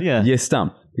 Exactly. Yeah. You're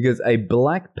stumped. Because a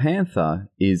black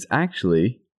panther is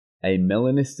actually a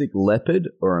melanistic leopard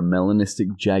or a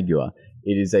melanistic jaguar.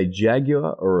 It is a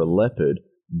jaguar or a leopard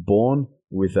born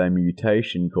with a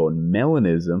mutation called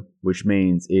melanism, which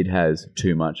means it has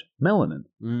too much melanin,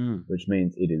 which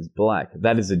means it is black.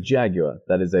 That is a jaguar.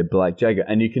 That is a black jaguar.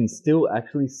 And you can still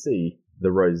actually see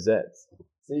the rosettes.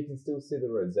 So you can still see the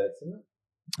rosettes in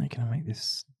it? Can I make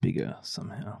this bigger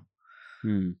somehow?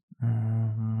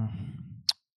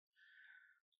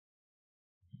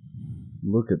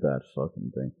 Look at that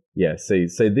fucking thing. Yeah, see,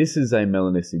 so this is a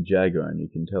melanistic jaguar, and you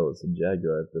can tell it's a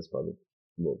jaguar just by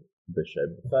the shape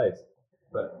of the face.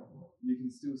 But you can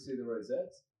still see the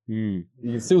rosettes. You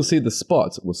can still see the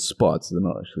spots. Well, spots. They're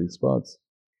not actually spots.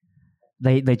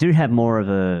 They do have more of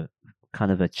a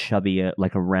kind of a chubbier,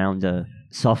 like a rounder,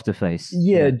 softer face.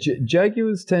 Yeah,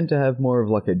 jaguars tend to have more of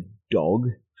like a dog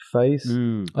face.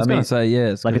 I was going to say,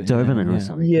 yeah. It's like good, a Doberman or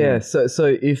something. Yeah, so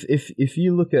if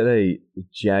you look at a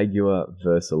jaguar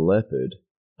versus a leopard,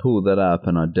 pull that up,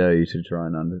 and I dare you to try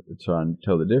and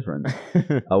tell the difference.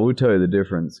 I will tell you the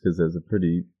difference because there's a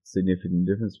pretty significant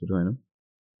difference between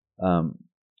them.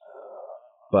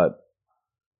 But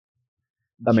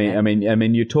I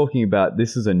mean, you're talking about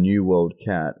this is a New World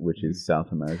cat, which is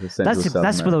South America, Central South America.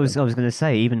 That's what I was going to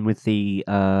say. Even with the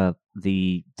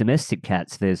domestic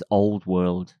cats, there's Old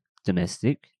World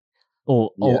domestic, or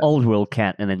Old World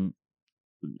cat, and then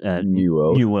New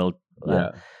World. New World.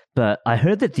 Yeah. But I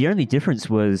heard that the only difference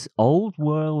was Old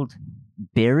World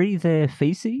bury their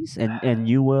feces and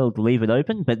New World leave it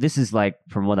open. But this is like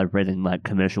from what I've read in like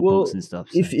commercial books and stuff.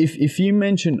 So. If you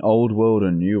mention Old World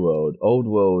and New World, Old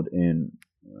World in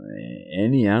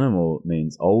any animal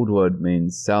means Old World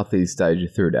means Southeast Asia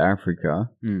through to Africa.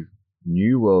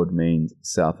 New World means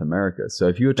South America. So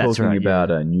if you're talking about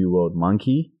a New World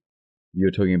monkey,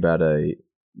 you're talking about a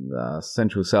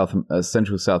Central South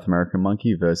American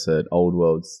monkey versus an Old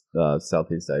World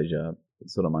Southeast Asia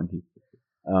sort of monkey.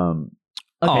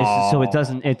 Okay, so it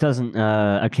doesn't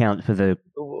account for the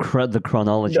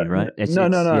chronology, right?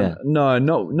 No,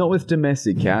 not with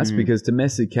domestic cats because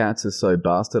domestic cats are so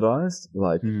bastardized.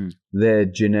 Like their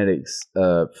genetics,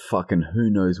 fucking who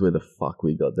knows where the fuck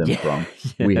we got them from?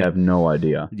 We have no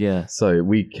idea. Yeah. So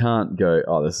we can't go,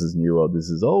 oh, this is New World, this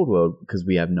is Old World, because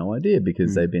we have no idea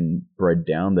because they've been bred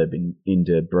down, they've been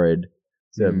interbred.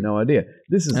 So I have no idea.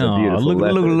 This is a beautiful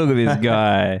leopard. Look at this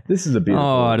guy. This is a beautiful...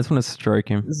 Oh, I just want to stroke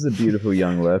him. This is a beautiful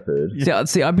young leopard.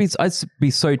 See, I'd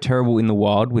be so terrible in the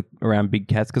wild around big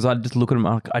cats because I'd just look at them.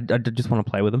 I just want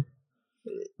to play with them.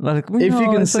 Like, if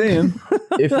you can see him,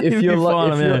 if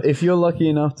you're lucky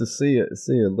enough to see a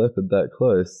leopard that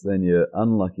close, then you're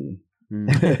unlucky in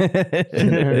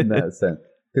that sense.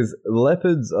 Because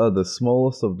leopards are the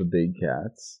smallest of the big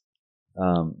cats.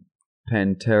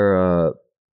 Panthera...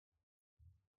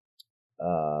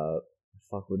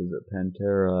 what is it?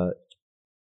 Panthera.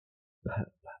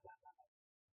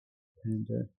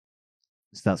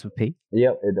 Starts with P?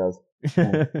 Yep, it does.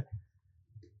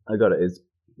 I got it. It's...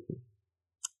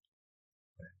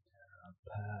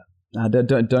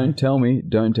 don't tell me.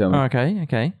 Don't tell me.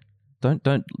 Okay. Don't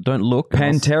look.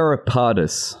 Panthera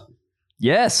pardus.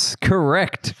 Yes,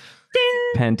 correct.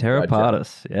 Panthera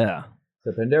pardus. Yeah.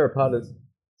 So Panthera pardus.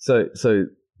 So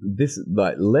this,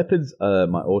 like, leopards are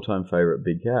my all-time favorite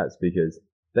big cats because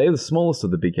they're the smallest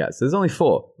of the big cats. There's only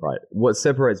 4, right? What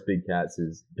separates big cats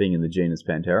is being in the genus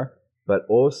Panthera, but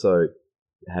also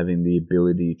having the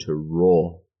ability to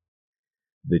roar.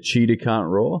 The cheetah can't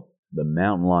roar. The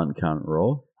mountain lion can't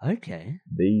roar. Okay.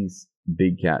 These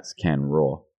big cats can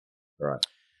roar. Right.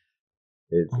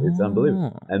 It's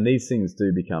unbelievable. And these things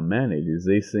do become man-eaters.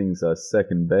 These things are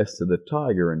second best to the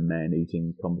tiger in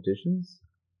man-eating competitions.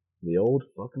 The old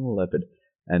fucking leopard.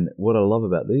 And what I love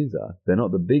about these they're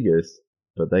not the biggest,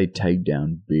 but they take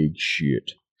down big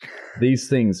shit. These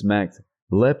things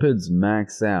leopards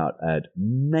max out at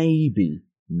maybe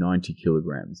 90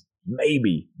 kilograms.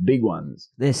 Maybe big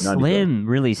ones. They're 90 slim,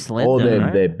 really slim. Or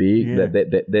right? they're big. Yeah.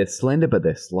 They're slender, but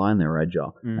they're sly and they're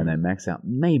agile, and they max out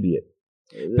maybe it.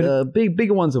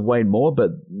 Bigger ones have weighed more, but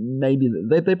maybe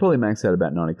they probably max out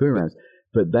about 90 kilograms.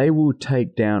 But they will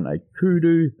take down a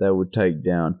kudu. They will take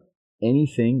down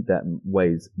anything that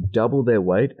weighs double their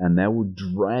weight, and they will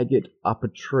drag it up a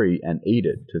tree and eat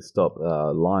it to stop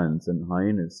lions and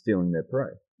hyenas stealing their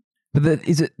prey. But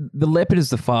the leopard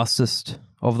is the fastest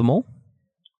of them all?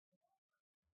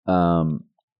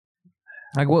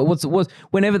 Like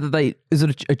whenever is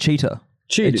it a cheetah?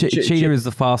 Cheetah is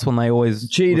the fast one. They always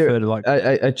refer to like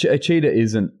a cheetah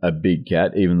isn't a big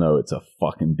cat, even though it's a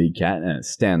fucking big cat and it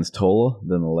stands taller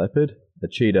than a leopard. A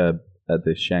cheetah at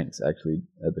the shanks, actually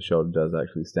at the shoulder, does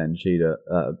actually stand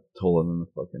taller than the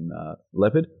fucking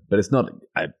leopard, but it's not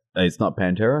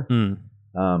Pantera.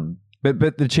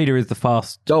 But the cheetah is the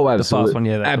fast. Oh, absolutely.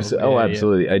 The fast one, yeah.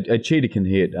 Absolutely. A cheetah can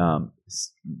hit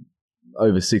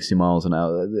over 60 miles an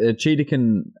hour. A cheetah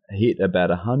can hit about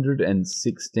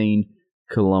 116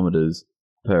 kilometers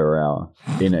per hour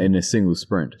in a single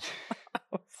sprint.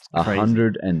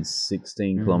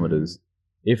 116 kilometers,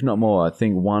 if not more. I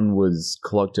think one was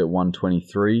clocked at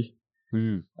 123.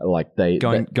 Like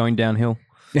going downhill.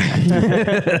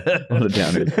 What a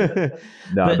downhill.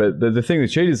 No, but the thing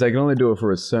with cheetahs, they can only do it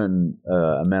for a certain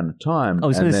amount of time. I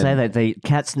was going to say that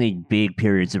cats need big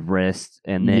periods of rest,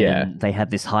 and then they have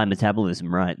this high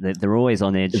metabolism, right? They're always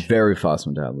on edge. Very fast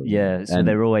metabolism. Yeah, so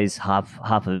they're always half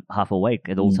awake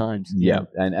at all times. Yeah,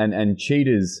 and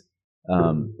cheetahs,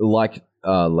 like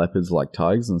leopards, like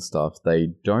tigers and stuff,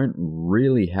 they don't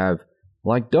really have,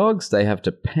 like dogs, they have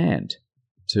to pant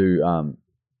to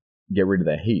get rid of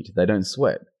their heat. They don't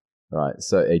sweat, right?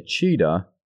 So a cheetah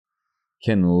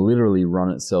can literally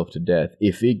run itself to death.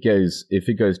 If it goes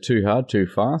too hard, too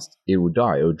fast, it will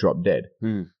die. It will drop dead.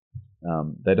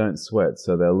 They don't sweat,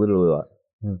 so they're literally like,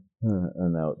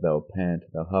 and they'll pant.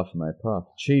 They'll huff and they puff.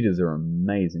 Cheetahs are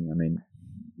amazing. I mean,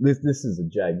 this is a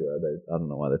jaguar. I don't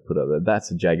know why they put it there.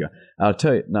 That's a jaguar. I'll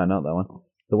tell you. No, not that one.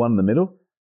 The one in the middle.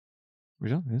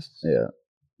 Which one? Yes. Yeah.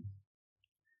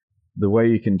 The way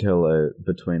you can tell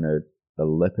between a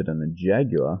leopard and a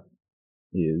jaguar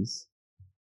is,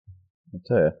 I'll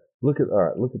tell you. Look at this.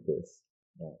 Right, look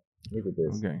at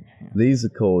this. Okay. Yeah. These are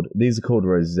called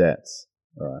rosettes.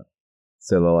 All right.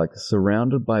 So they're like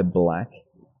surrounded by black,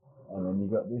 and then you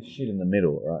got this shit in the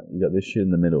middle. Right. You got this shit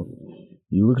in the middle.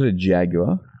 You look at a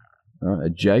jaguar. All right. A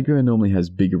jaguar normally has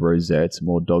bigger rosettes,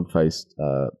 more dog-faced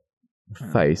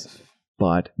face,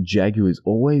 but jaguars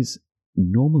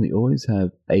normally always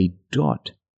have a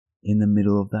dot in the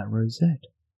middle of that rosette.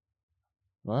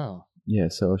 Wow. Yeah,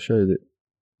 so I'll show you that.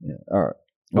 Yeah, all right.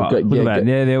 Look at that.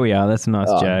 Yeah, there we are. That's a nice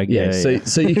jag. Yeah, so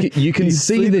you can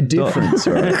see the difference,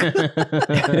 right?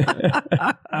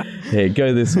 Here,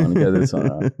 go this one. Right?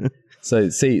 So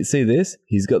see this?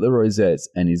 He's got the rosettes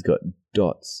and he's got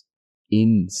dots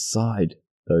inside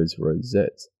those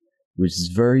rosettes, which is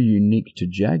very unique to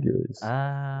jaguars.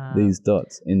 These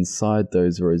dots inside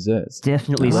those rosettes.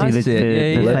 Definitely see the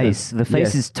face. The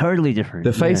face is totally different.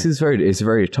 The face is it's a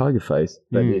very tiger face,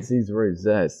 but it's these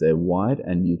rosettes. They're white,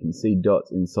 and you can see dots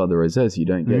inside the rosettes. You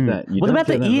don't get that. What about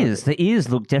the ears? The ears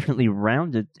look definitely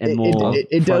rounded and more.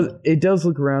 It does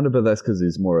look rounded, but that's because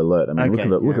he's more alert. I mean,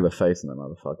 look at the face of that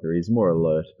motherfucker. He's more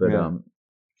alert, but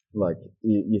like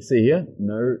you see here,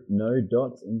 no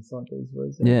dots inside those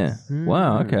rosettes. Yeah.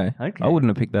 Wow. Okay. I wouldn't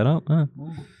have picked that up. Huh.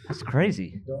 That's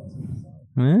crazy.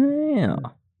 Yeah.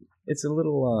 It's a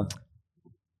little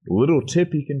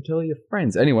tip you can tell your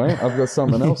friends. Anyway, I've got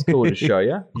something else cool to show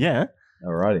you. Yeah.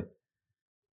 Alrighty.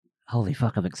 Holy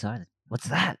fuck! I'm excited. What's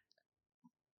that?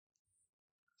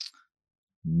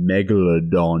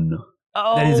 Megalodon.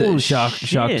 Oh, that is a shark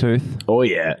tooth. Oh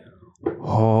yeah.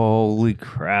 Holy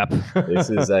crap!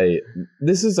 This is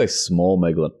a small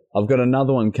megalodon. I've got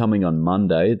another one coming on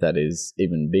Monday that is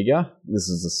even bigger. This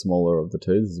is the smaller of the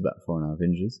two. This is about 4.5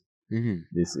 inches. Mm-hmm.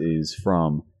 This is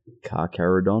from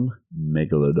Carcharodon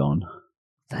megalodon.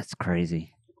 That's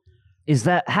crazy. Is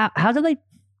that how do they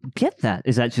get that?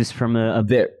 Is that just from a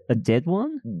dead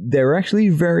one? They're actually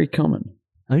very common.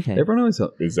 Okay. Everyone always says,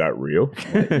 is that real?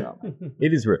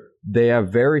 It is real. They are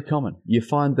very common. You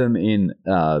find them in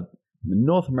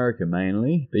North America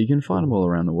mainly, but you can find them all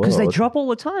around the world. Because they drop all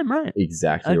the time, right?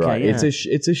 Exactly right. Yeah.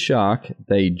 It's a shark.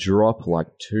 They drop like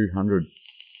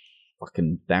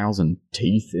 200,000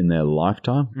 teeth in their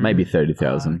lifetime. Maybe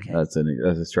 30,000. Okay. That's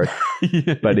a stretch.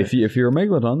 Yeah. But if you're a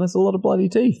megalodon, that's a lot of bloody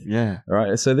teeth. Yeah. All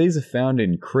right. So these are found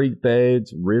in creek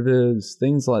beds, rivers,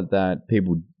 things like that.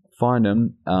 People find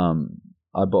them.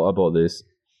 I bought this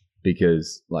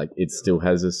because like it still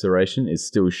has a serration. It's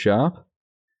still sharp.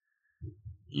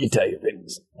 You take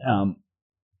it. All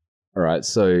right.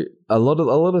 So a lot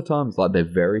of times, like they're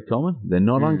very common. They're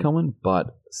not uncommon,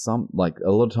 but some like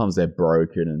a lot of times they're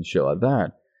broken and shit like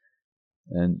that.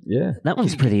 And yeah, That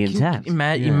one's pretty intact.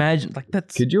 Imagine like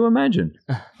that's. could you imagine?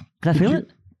 Can I feel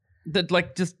it? That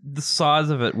like just the size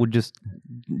of it would just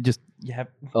you have.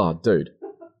 Oh, dude.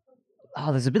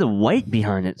 Oh, there's a bit of weight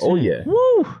behind it. Too. Oh yeah.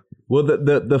 Woo! Well,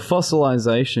 the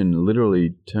fossilization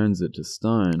literally turns it to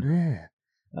stone. Yeah.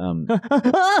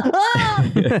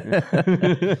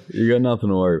 You got nothing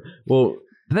to worry. Well,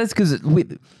 But that's because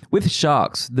with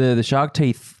sharks, the shark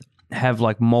teeth have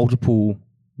like multiple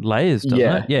layers, doesn't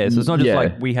Yeah. it? Yeah. So it's not just Yeah.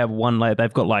 like we have one layer;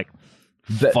 they've got like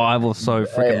 5 or so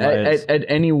freaking layers. at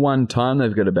any one time,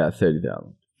 they've got about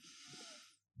 30,000.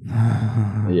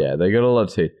 Yeah, they got a lot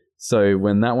of teeth. So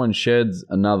when that one sheds,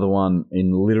 another one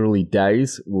in literally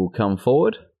days will come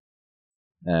forward.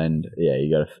 And yeah,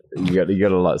 you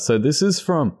got a lot. So this is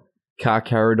from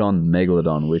Carcharodon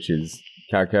megalodon, which is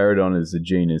Carcharodon is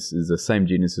the same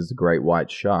genus as the great white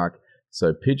shark.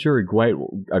 So picture a great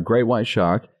white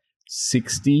shark,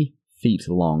 60 feet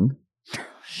long,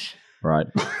 right?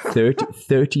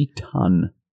 30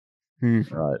 ton,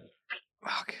 right?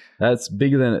 Fuck. That's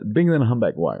bigger than a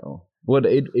humpback whale. What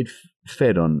it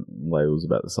fed on whales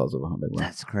about the size of a humpback whale.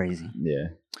 That's crazy. Yeah.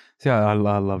 See, I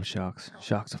love sharks.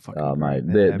 Sharks are fucking. Oh, great.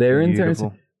 mate, they're beautiful.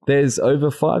 interesting. There's over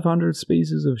 500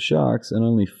 species of sharks, and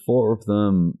only 4 of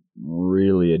them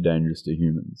really are dangerous to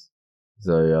humans.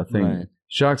 So I think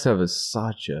sharks have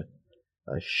such a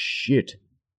shit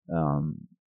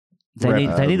They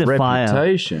need to fire.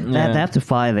 reputation. They have to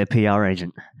fire their PR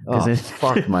agent. Oh,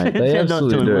 fuck, mate. They they're not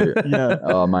absolutely doing do. well. Yeah.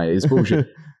 Oh, mate, it's bullshit.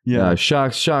 Yeah.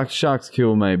 Sharks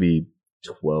kill maybe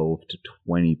 12 to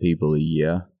 20 people a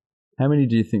year. How many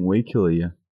do you think we kill a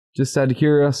year? Just out of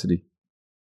curiosity.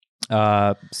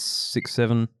 6,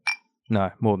 7.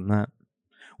 No, more than that.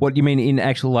 What do you mean in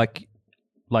actual like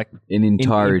In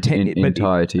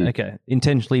entirety. Okay,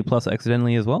 intentionally plus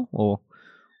accidentally as well, or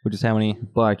just how many?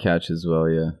 Bycatch as well,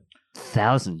 yeah.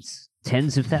 Thousands.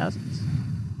 Tens of thousands.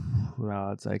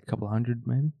 I'd say a couple of hundred,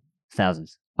 maybe.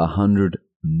 Thousands. 100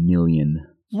 million.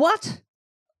 What?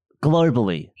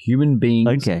 Globally. Human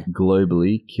beings Okay.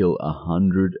 globally kill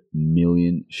 100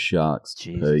 million sharks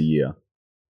Jesus. per year.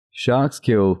 Sharks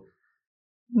kill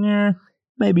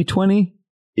maybe 20,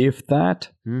 if that.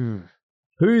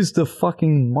 Who's the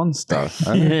fucking monster?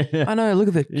 I know. Look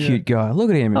at the cute guy.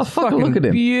 Look at him. Oh, It's fucking fucking look at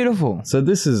him. beautiful. So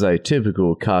this is a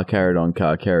typical Carcharodon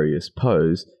carcharius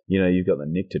pose. You know, you've got the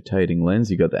nictitating lens,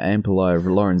 you've got the ampullae of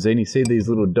Lorenzini. See these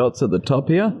little dots at the top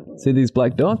here? See these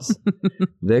black dots?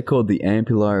 They're called the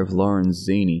ampullae of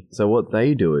Lorenzini. So what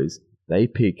they do is they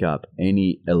pick up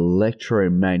any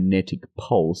electromagnetic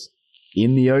pulse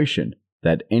in the ocean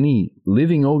that any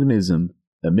living organism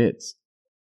emits.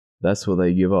 That's what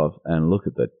they give off. And look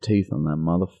at the teeth on that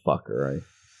motherfucker, eh?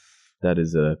 That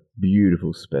is a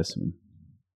beautiful specimen.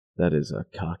 That is a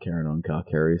Carcharodon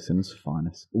carcharius in its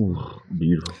finest. Ooh,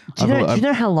 beautiful. Do you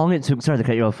know how long it took? Sorry to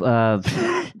cut you off.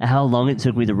 How long it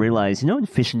took me to realize? You know, in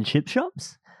fish and chip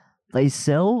shops, they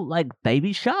sell like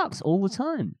baby sharks all the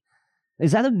time.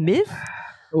 Is that a myth?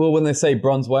 Well, when they say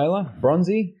bronze whaler,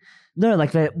 bronzy, No,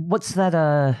 like what's that?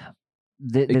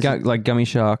 Like gummy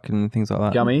shark and things like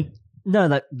that. gummy. No,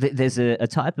 like there's a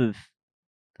type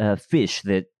of fish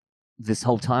that this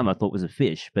whole time I thought was a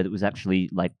fish, but it was actually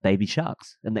like baby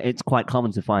sharks, and it's quite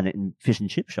common to find it in fish and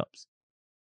chip shops.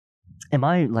 Am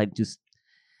I like just?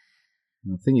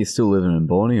 I think you're still living in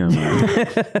Borneo,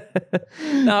 man.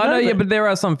 But there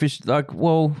are some fish. Like,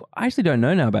 well, I actually don't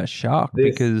know now about shark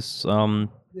because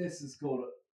This is called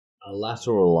a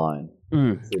lateral line.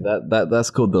 Mm. See, that's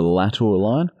called the lateral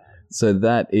line. So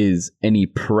that is any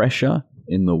pressure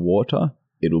in the water,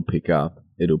 it'll pick up.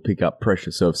 It'll pick up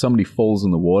pressure. So if somebody falls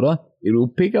in the water, it'll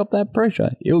pick up that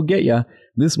pressure. It'll get you.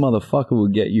 This motherfucker will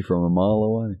get you from a mile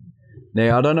away.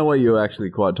 Now, I don't know what you're actually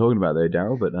quite talking about there,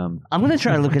 Daryl, but I'm going to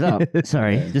try and look it up.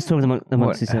 Sorry, just talking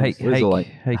amongst yourselves. what is it like?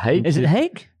 Hake? Is it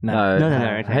hake? no.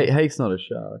 No. Okay. Hake's not a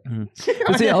shark.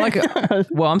 But see, I like it.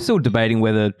 Well, I'm still debating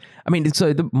whether. I mean,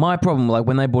 so my problem, like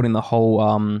when they brought in the whole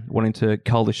wanting to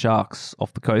cull the sharks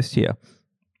off the coast here,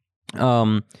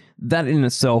 that in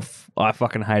itself, I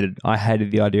fucking hated. I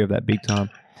hated the idea of that big time.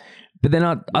 But then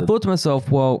I thought to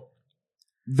myself, well,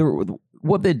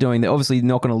 what they're doing, they're obviously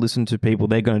not going to listen to people.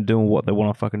 They're going to do what they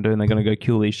want to fucking do, and they're going to go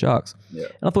kill these sharks. Yeah.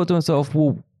 And I thought to myself,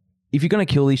 well, if you're going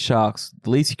to kill these sharks, the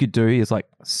least you could do is like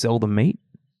sell the meat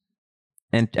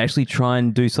and actually try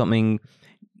and do something,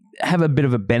 have a bit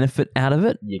of a benefit out of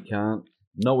it. You can't.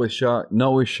 Not with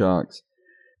sharks.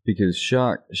 Because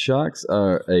sharks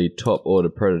are a top order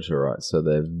predator, right? So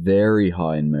they're very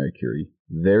high in mercury.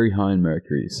 Very high in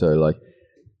mercury. So, like,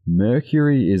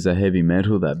 mercury is a heavy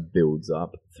metal that builds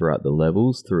up throughout the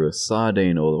levels, through a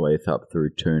sardine all the way up through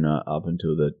tuna, up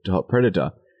until the top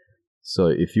predator. So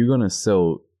if you're going to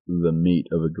sell the meat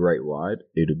of a great white,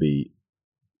 it'll be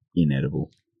inedible.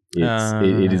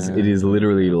 It is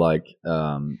literally like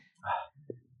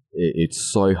it's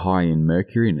so high in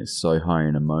mercury and it's so high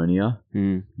in ammonia.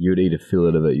 You'd eat a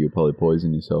fillet of it, you'd probably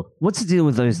poison yourself. What's the deal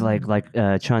with those like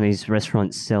Chinese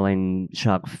restaurants selling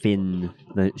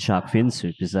the shark fin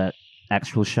soup? Is that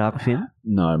actual shark fin?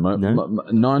 No,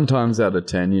 9 times out of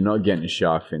 10, you're not getting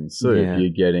shark fin soup. Yeah. You're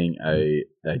getting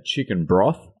a chicken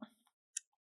broth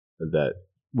that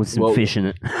With some fish in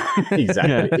it.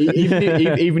 exactly.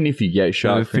 Even if you get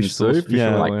shark fin fish sauce, soup, fish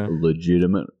oil, like yeah.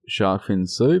 legitimate shark fin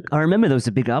soup. I remember there was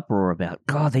a big uproar about,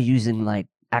 God, they're using like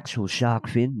actual shark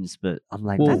fins, but I'm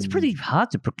like, Well- that's pretty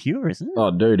hard to procure, isn't it? Oh,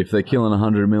 dude, if they're killing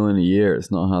 100 million a year, it's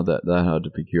not that hard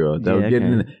to procure. They'll Yeah, get it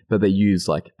in okay. there, but they use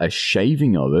like a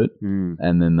shaving of it,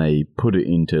 and then they put it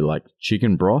into like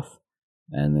chicken broth,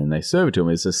 and then they serve it to them.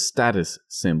 It's a status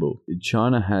symbol.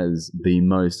 China has the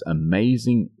most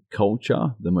amazing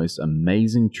culture, the most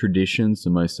amazing traditions, the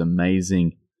most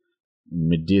amazing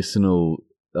medicinal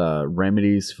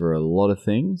remedies for a lot of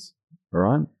things, all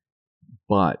right?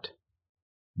 But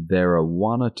there are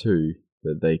 1 or 2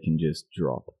 that they can just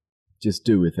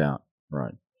do without,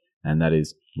 right? And that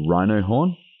is rhino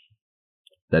horn,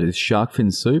 that is shark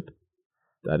fin soup,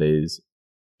 that is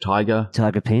tiger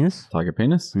Penis?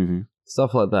 penis,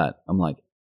 stuff like that. I'm like,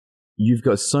 you've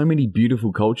got so many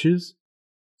beautiful cultures,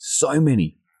 so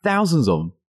many, thousands of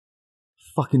them.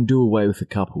 Fucking do away with a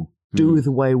couple. Just do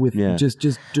away with a couple.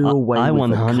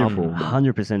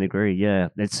 100% agree. Yeah,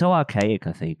 it's so archaic,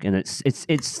 I think, and it's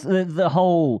the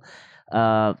whole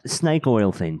snake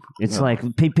oil thing. It's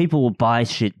like people will buy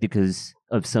shit because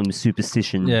of some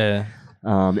superstition. Yeah.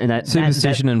 And that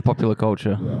Superstition and popular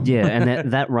culture. yeah,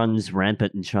 and that runs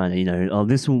rampant in China. You know, oh,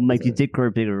 this will make your dick grow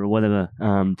bigger or whatever.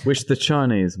 Which the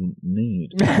Chinese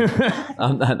need.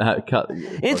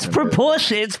 It's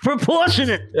proportionate.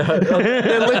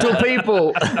 They're little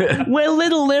people. We're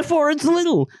little, therefore it's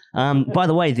little. By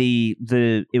the way,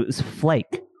 it was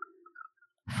flake,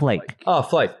 Oh,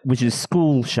 flake. which is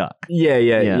school shark.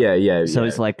 Yeah. So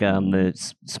it's like the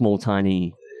small,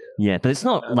 tiny. Yeah, but it's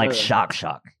not like shark,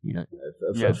 you know.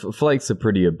 Flakes are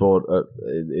pretty broad.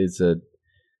 It's a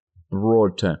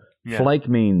broad term. Yeah. Flake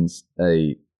means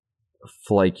a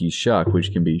flaky shark,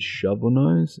 which can be shovel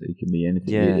nose. It can be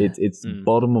anything. Yeah. It's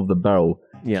bottom of the barrel.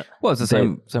 Yeah. Well, it's the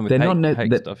same with they're hake, not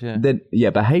hake stuff, yeah.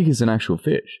 But hake is an actual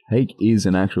fish. Hake is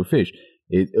an actual fish.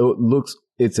 It looks.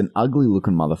 It's an ugly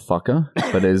looking motherfucker,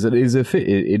 but it is a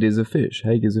fish.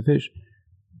 Hake is a fish.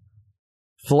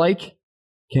 Flake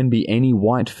can be any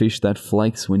white fish that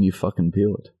flakes when you fucking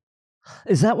peel it.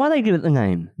 Is that why they give it the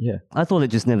name? Yeah. I thought it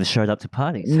just never showed up to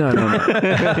parties. No. But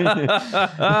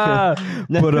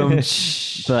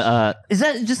is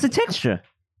that just the texture?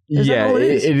 Is that all it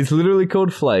is? It is literally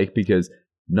called flake because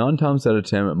 9 times out of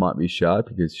 10 it might be shark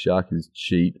because shark is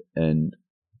cheap and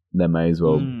they may as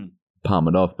well palm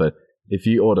it off. But if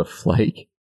you order flake,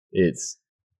 it's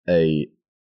a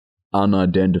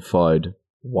unidentified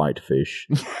white fish.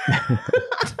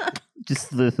 Just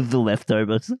the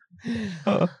leftovers.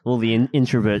 All the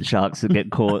introvert sharks that get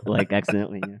caught like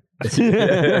accidentally.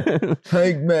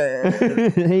 Hey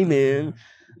man. Hey man.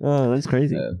 Oh, that's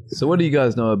crazy. So what do you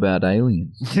guys know about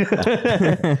aliens?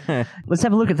 Let's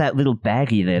have a look at that little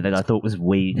baggie there that I thought was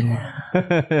weed.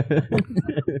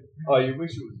 Oh, you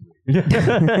wish it was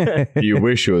weed. You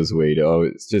wish it was weed. Oh,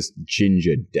 it's just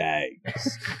ginger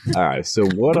dags. All right, so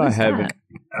what I have in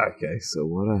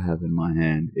my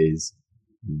hand is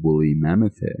woolly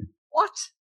mammoth hair. What?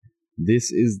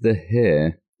 This is the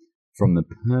hair from the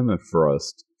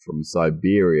permafrost from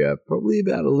Siberia, probably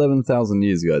about 11,000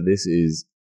 years ago. This is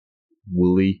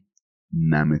woolly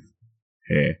mammoth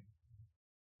hair.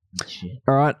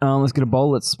 All right, let's get a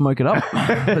bowl. Let's smoke it up.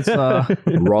 Let's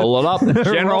Roll it up,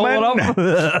 gentlemen. roll it up.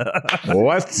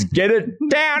 Let's get it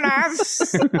down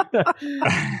us.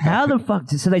 How the fuck?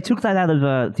 So they took that out of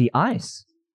the ice?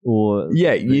 Or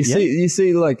Yeah, you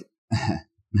see, like,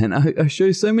 man, I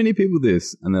show so many people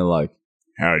this, and they're like,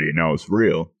 "How do you know it's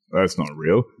real? That's not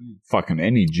real. Fucking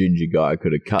any ginger guy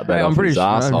could have cut that Hey, off his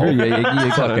asshole.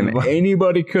 Yeah, Fucking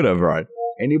anybody could have, right?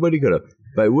 Anybody could have.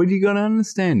 But what you gotta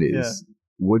understand is,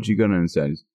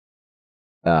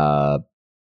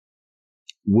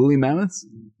 woolly mammoths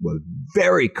were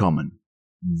very common.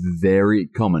 Very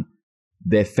common.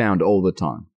 They're found all the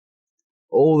time.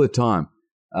 All the time.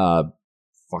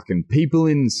 fucking people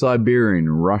in Siberia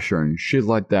and Russia and shit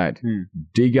like that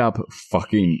dig up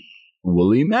fucking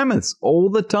woolly mammoths all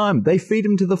the time. They feed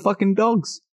them to the fucking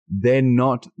dogs. They're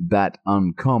not that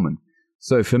uncommon.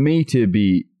 So for me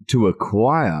to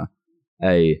acquire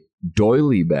a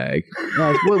doily bag,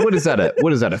 what is that?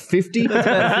 What is that? A 50?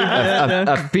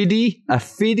 A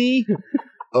fiddy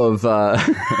of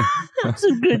That's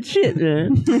some good shit,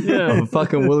 man. of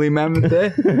fucking woolly mammoth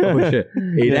there. Oh shit!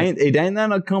 It ain't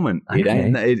that uncommon.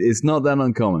 Okay. It's not that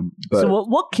uncommon. But So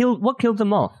what killed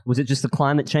them off? Was it just the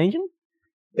climate changing?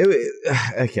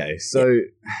 okay, so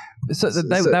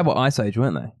they were Ice Age,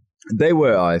 weren't they? they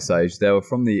were Ice Age. They were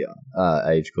from the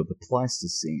age called the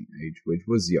Pleistocene Age, which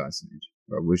was the Ice Age,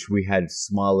 right, which we had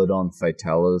Smilodon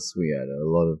fatalis. We had a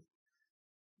lot of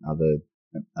other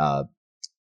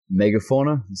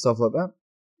megafauna and stuff like that.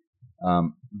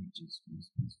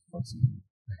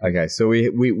 Okay, so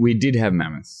we did have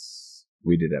mammoths.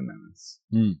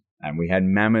 And we had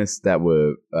mammoths that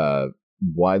were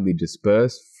widely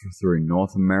dispersed through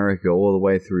North America all the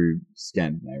way through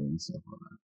Scandinavia and stuff like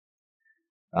that.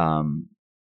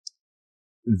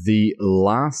 The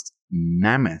last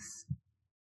mammoth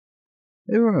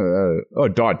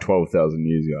died 12,000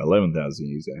 years ago, 11,000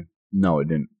 years ago. No, it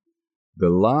didn't. The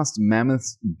last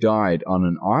mammoths died on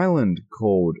an island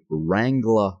called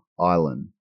Wrangler Island,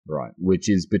 right, which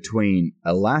is between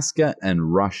Alaska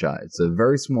and Russia. It's a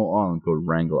very small island called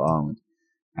Wrangler Island.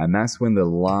 And that's when the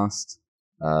last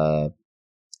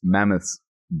mammoths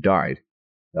died.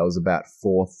 That was about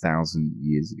 4,000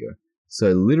 years ago.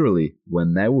 So literally,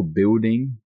 when they were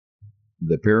building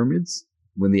the pyramids,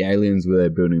 when the aliens were there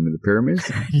building the pyramids,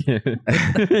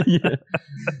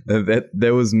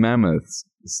 there was mammoths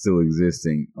still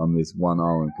existing on this one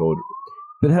island called.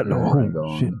 But how? Wrangler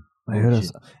Oh shit! Island. They heard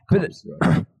us.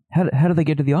 But how do they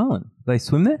get to the island? They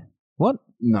swim there? What?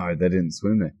 No, they didn't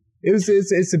swim there.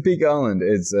 It's a big island.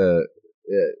 It's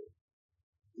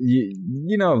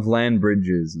you know of land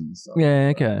bridges and stuff.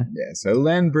 Yeah. Okay. Yeah, so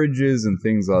land bridges and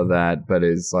things like that. But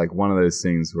it's like one of those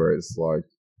things where it's like,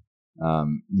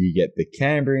 you get the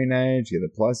Cambrian age, you get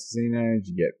the Pleistocene age,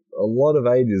 you get a lot of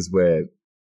ages where,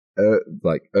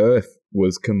 Earth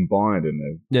was combined in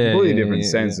a completely different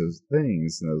sense of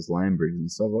things, and there was land bridges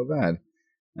and stuff like that.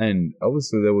 And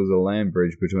obviously there was a land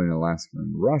bridge between Alaska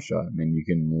and Russia. I mean, you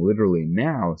can literally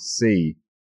now see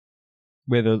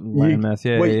Where the landmass,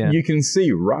 you can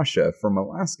see Russia from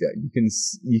Alaska. You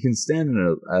can stand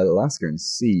in Alaska and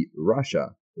see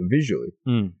Russia visually.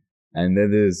 And then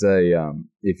there's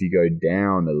if you go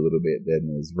down a little bit, then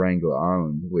there's Wrangler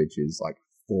Island, which is like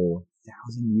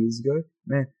 4,000 years ago.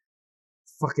 Man,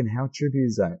 fucking how trippy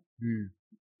is that?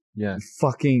 Yeah.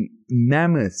 Fucking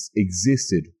mammoths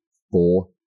existed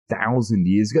 4,000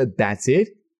 years ago. That's it?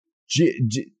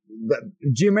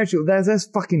 Geometrical, that's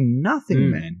fucking nothing,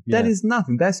 man. That is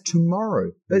nothing. That's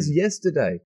tomorrow. That's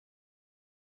yesterday.